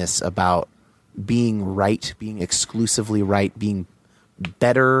anxiousness about being right, being exclusively right, being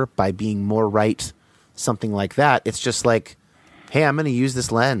better by being more right, something like that. It's just like, hey, I'm going to use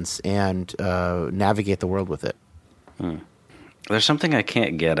this lens and navigate the world with it. There's something I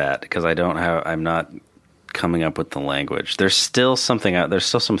can't get at because I'm not coming up with the language. There's still something out. There's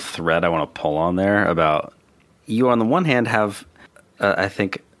still some thread I want to pull on there about you. On the one hand, have I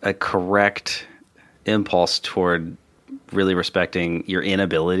think a correct impulse toward really respecting your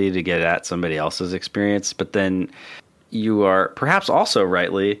inability to get at somebody else's experience, but then you are perhaps also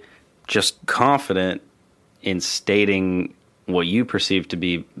rightly just confident in stating what you perceive to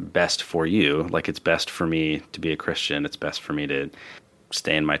be best for you. Like, it's best for me to be a Christian. It's best for me to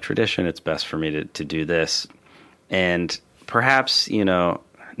stay in my tradition. It's best for me to do this. And perhaps,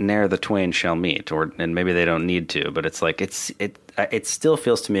 ne'er the twain shall meet, and maybe they don't need to, but it's like, it still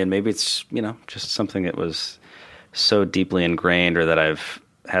feels to me, and maybe it's, just something that was so deeply ingrained or that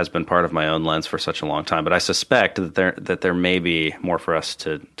has been part of my own lens for such a long time. But I suspect that there may be more for us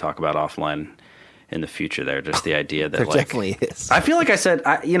to talk about offline in the future there. Just the idea that there definitely is. I feel like I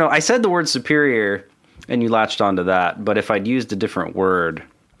said the word superior and you latched onto that, but if I'd used a different word,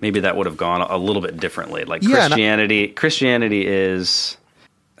 maybe that would have gone a little bit differently. Like Christianity is,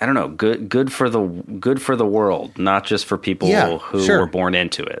 I don't know, good for the world, not just for people who were born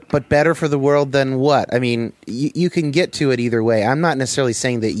into it. But better for the world than what? I mean, you can get to it either way. I'm not necessarily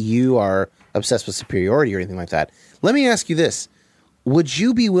saying that you are obsessed with superiority or anything like that. Let me ask you this. Would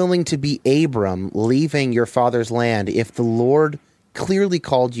you be willing to be Abram leaving your father's land if the Lord clearly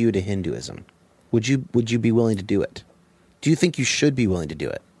called you to Hinduism? Would you be willing to do it? Do you think you should be willing to do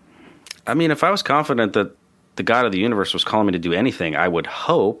it? I mean, if I was confident that the God of the universe was calling me to do anything, I would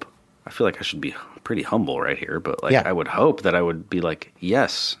hope, I feel like I should be pretty humble right here, but I would hope that I would be like,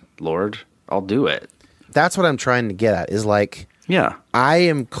 yes, Lord, I'll do it. That's what I'm trying to get at, is like, yeah, I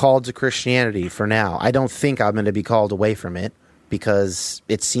am called to Christianity for now. I don't think I'm going to be called away from it because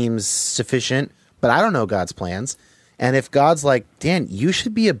it seems sufficient, but I don't know God's plans. And if God's like, Dan, you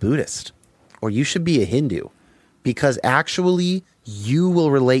should be a Buddhist or you should be a Hindu because actually you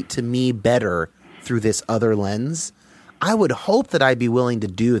will relate to me better through this other lens, I would hope that I'd be willing to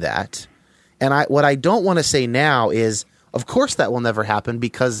do that. And what I don't want to say now is, of course that will never happen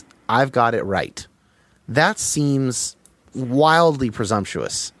because I've got it right. That seems wildly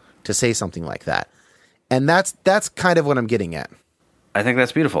presumptuous to say something like that. And that's kind of what I'm getting at. I think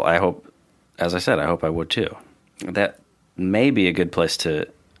that's beautiful. I hope, as I said, I hope I would too. That may be a good place to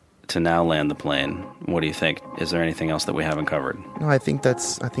now land the plane. What do you think? Is there anything else that we haven't covered? No, I think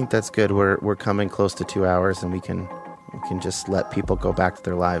that's good. We're coming close to 2 hours, and we can just let people go back to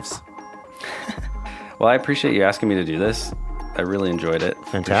their lives. Well, I appreciate you asking me to do this. I really enjoyed it.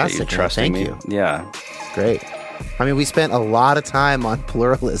 Fantastic. You trusting me. Thank you. Yeah. Great. I mean, we spent a lot of time on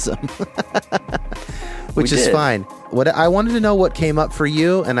pluralism. which is fine. What I wanted to know what came up for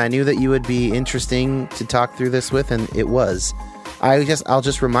you, and I knew that you would be interesting to talk through this with, and it was. I'll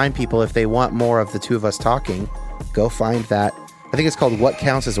just remind people, if they want more of the two of us talking, go find that. I think it's called What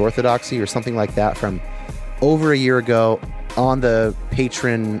Counts as Orthodoxy or something like that, from over a year ago on the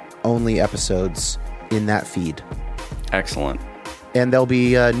patron-only episodes in that feed. Excellent. And there'll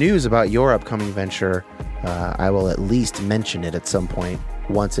be news about your upcoming venture. I will at least mention it at some point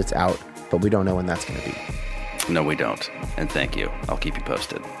once it's out, but we don't know when that's going to be. No, we don't. And thank you. I'll keep you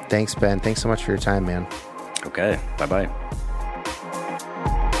posted. Thanks, Ben. Thanks so much for your time, man. Okay. Bye-bye.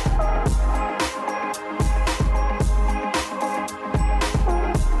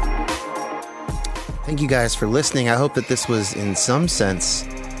 Thank you guys for listening. I hope that this was in some sense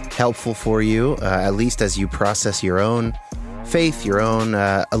helpful for you, at least as you process your own faith, your own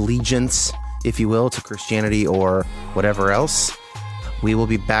allegiance, if you will, to Christianity or whatever else. We will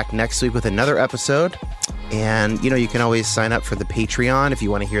be back next week with another episode. And, you can always sign up for the Patreon if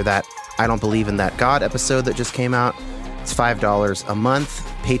you want to hear that I Don't Believe in That God episode that just came out. It's $5 a month,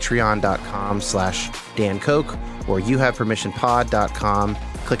 patreon.com/Dan Koch, or youhavepermissionpod.com.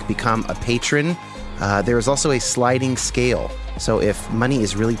 Click Become a Patron. There is also a sliding scale. So if money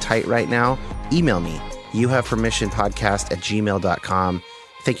is really tight right now, email me, youhavepermissionpodcast@gmail.com.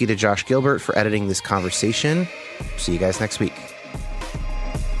 Thank you to Josh Gilbert for editing this conversation. See you guys next week.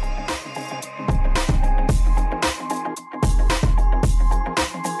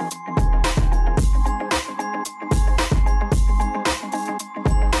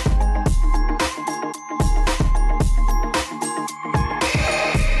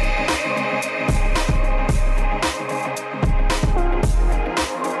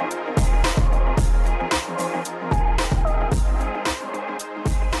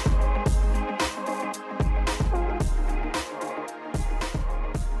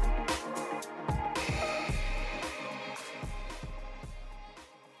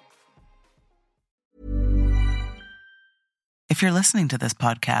 If you're listening to this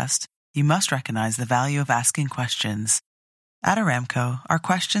podcast, you must recognize the value of asking questions. At Aramco, our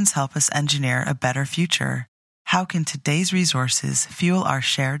questions help us engineer a better future. How can today's resources fuel our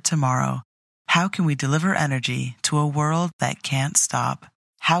shared tomorrow? How can we deliver energy to a world that can't stop?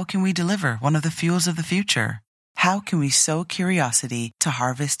 How can we deliver one of the fuels of the future? How can we sow curiosity to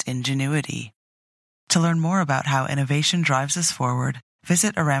harvest ingenuity? To learn more about how innovation drives us forward,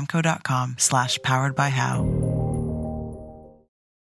 visit aramco.com/poweredbyhow.